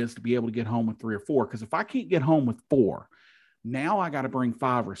important it is to be able to get home with 3 or 4. Because if I can't get home with 4, now I got to bring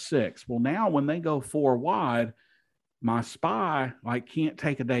 5 or 6. Well, now when they go 4 wide, my spy can't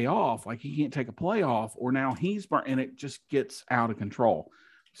take a day off, he can't take a play off, or now he's burnt, and it just gets out of control.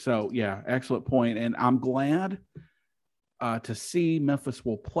 So yeah, excellent point. And I'm glad to see Memphis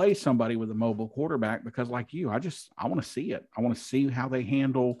will play somebody with a mobile quarterback because like you, I want to see it. I want to see how they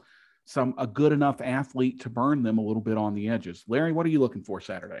handle a good enough athlete to burn them a little bit on the edges. Larry, what are you looking for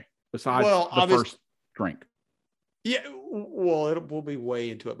Saturday besides the first drink? Yeah, well, we'll be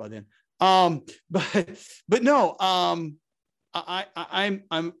way into it by then. But no, I'm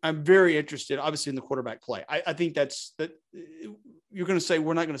very interested, obviously, in the quarterback play. I think that you're going to say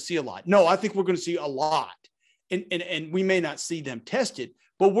we're not going to see a lot. No, I think we're going to see a lot. And we may not see them tested,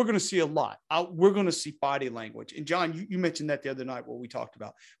 but we're going to see a lot. We're going to see body language. And John, you mentioned that the other night where we talked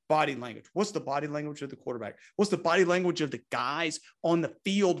about body language. What's the body language of the quarterback? What's the body language of the guys on the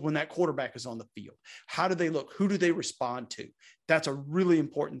field when that quarterback is on the field? How do they look? Who do they respond to? That's a really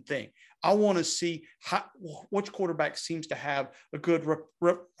important thing. I want to see which quarterback seems to have a good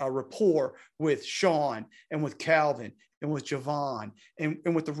rapport with Sean and with Calvin and with Javon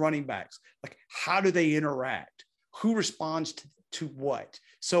and with the running backs. Like, how do they interact? Who responds to what?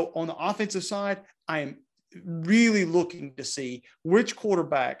 So on the offensive side, I am really looking to see which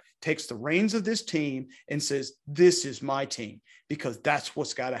quarterback takes the reins of this team and says, this is my team, because that's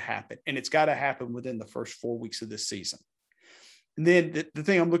what's got to happen. And it's got to happen within the first 4 weeks of this season. And then the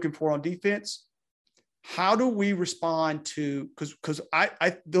thing I'm looking for on defense, how do we respond to, because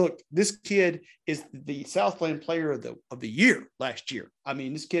I look, this kid is the Southland player of the year last year. I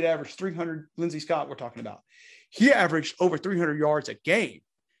mean, this kid averaged 300, Lindsey Scott we're talking about. He averaged over 300 yards a game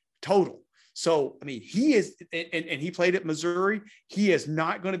total. So, I mean, he is, and he played at Missouri. He is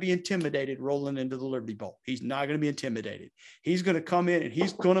not going to be intimidated rolling into the Liberty Bowl. He's not going to be intimidated. He's going to come in and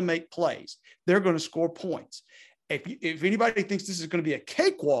he's going to make plays. They're going to score points. If anybody thinks this is going to be a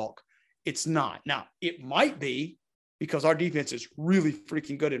cakewalk, it's not. Now, it might be because our defense is really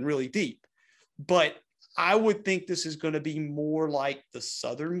freaking good and really deep. But I would think this is going to be more like the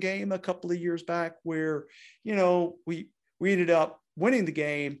Southern game a couple of years back where, we ended up winning the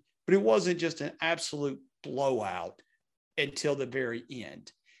game, but it wasn't just an absolute blowout until the very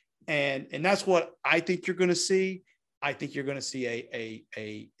end. And that's what I think you're going to see. I think you're going to see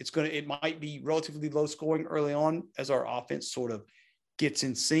it might be relatively low scoring early on as our offense sort of gets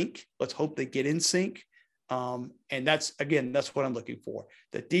in sync. Let's hope they get in sync. And that's what I'm looking for.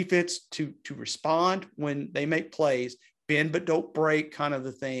 The defense to respond when they make plays, bend but don't break kind of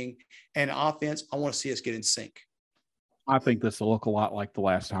the thing. And offense, I want to see us get in sync. I think this will look a lot like the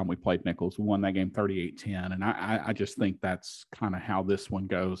last time we played Nicholls. We won that game 38-10. And I just think that's kind of how this one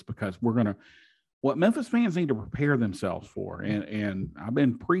goes, because what Memphis fans need to prepare themselves for, and I've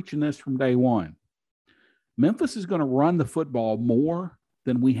been preaching this from day one, Memphis is going to run the football more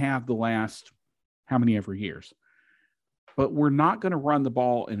than we have the last how many ever years. But we're not going to run the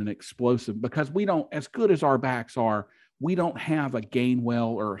ball in an explosive, because we don't, as good as our backs are, we don't have a Gainwell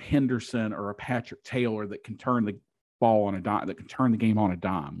or a Henderson or a Patrick Taylor that can turn the ball on a dime, that can turn the game on a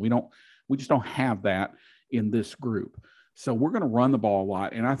dime. We just don't have that in this group. So we're going to run the ball a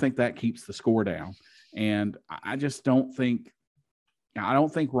lot, and I think that keeps the score down. And I just don't think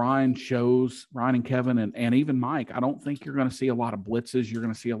Ryan and Kevin and even Mike, I don't think you're going to see a lot of blitzes. You're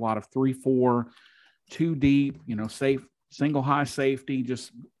going to see a lot of 3-4, 2 deep, safe, single high safety,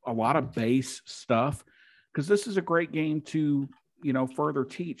 just a lot of base stuff. Because this is a great game to, further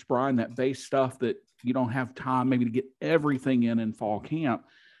teach, Bryan, that base stuff that you don't have time maybe to get everything in fall camp.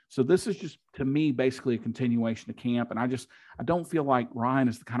 So this is just, to me, basically a continuation of camp. And I don't feel like Ryan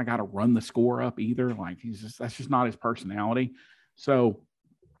is the kind of guy to run the score up either. Like that's just not his personality. So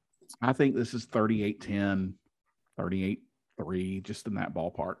I think this is 38-10, 38-3, just in that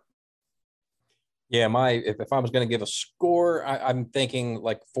ballpark. Yeah, if I was going to give a score, I'm thinking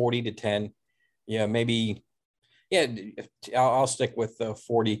like 40-10. Yeah, maybe. Yeah, I'll stick with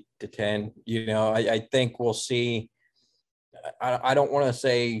 40-10. I think we'll see. I don't want to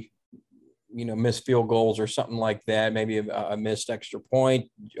say, missed field goals or something like that. Maybe a missed extra point,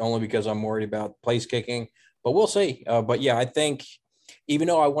 only because I'm worried about place kicking. But we'll see. But yeah, I think even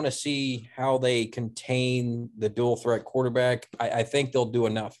though I want to see how they contain the dual threat quarterback, I think they'll do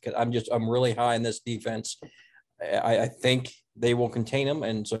enough, because I'm really high in this defense. I think they will contain them.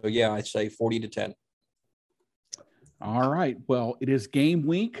 And so, yeah, I say 40-10. All right. Well, it is game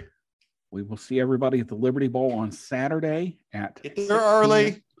week. We will see everybody at the Liberty Bowl on Saturday at Get there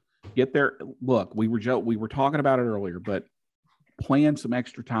early. Get there. Look, we were talking about it earlier, but plan some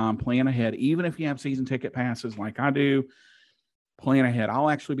extra time, plan ahead. Even if you have season ticket passes like I do, plan ahead. I'll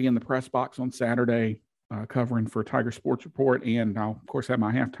actually be in the press box on Saturday covering for Tiger Sports Report, and I'll, of course, have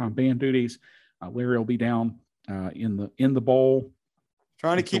my halftime band duties. Larry will be down in the bowl.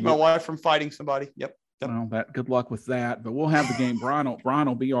 Trying to keep my wife from fighting somebody. Yep. Well, good luck with that. But we'll have the game. Bryan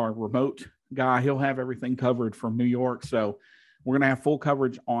will be our remote guy. He'll have everything covered from New York. So we're going to have full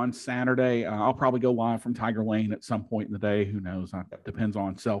coverage on Saturday. I'll probably go live from Tiger Lane at some point in the day. Who knows? It depends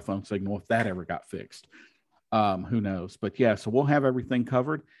on cell phone signal if that ever got fixed. Who knows? But yeah, so we'll have everything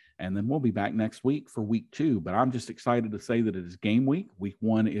covered, and then we'll be back next week for week 2. But I'm just excited to say that it is game week. Week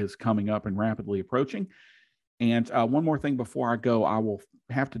 1 is coming up and rapidly approaching. And one more thing before I go, I will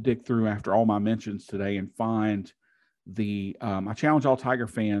have to dig through after all my mentions today and find I challenge all Tiger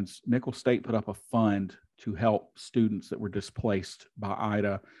fans. Nicholls State put up a fund to help students that were displaced by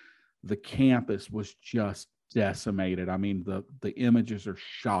Ida. The campus was just decimated. I mean, the images are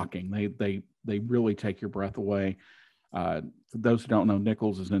shocking. They really take your breath away. For those who don't know,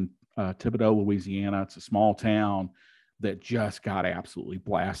 Nicholls is in Thibodaux, Louisiana. It's a small town that just got absolutely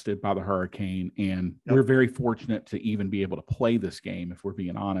blasted by the hurricane. And we're very fortunate to even be able to play this game, if we're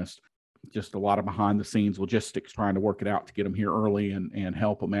being honest. Just a lot of behind the scenes logistics, trying to work it out to get them here early and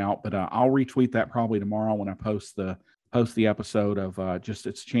help them out. But I'll retweet that probably tomorrow when I post the episode of just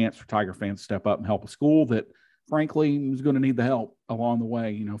it's a chance for Tiger fans to step up and help a school that frankly is going to need the help along the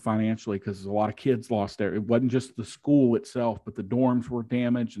way, financially, because a lot of kids lost there. It wasn't just the school itself, but the dorms were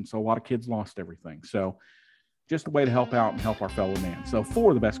damaged. And so a lot of kids lost everything. So just a way to help out and help our fellow man. So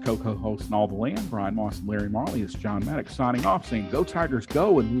for the best co-hosts in all the land, Bryan Moss and Larry Marley, is John Maddox signing off, saying go Tigers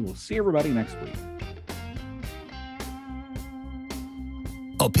go, and we will see everybody next week.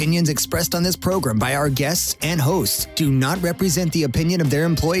 Opinions expressed on this program by our guests and hosts do not represent the opinion of their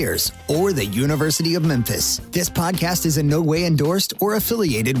employers or the University of Memphis. This podcast is in no way endorsed or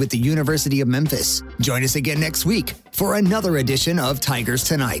affiliated with the University of Memphis. Join us again next week for another edition of Tigers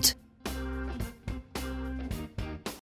Tonight.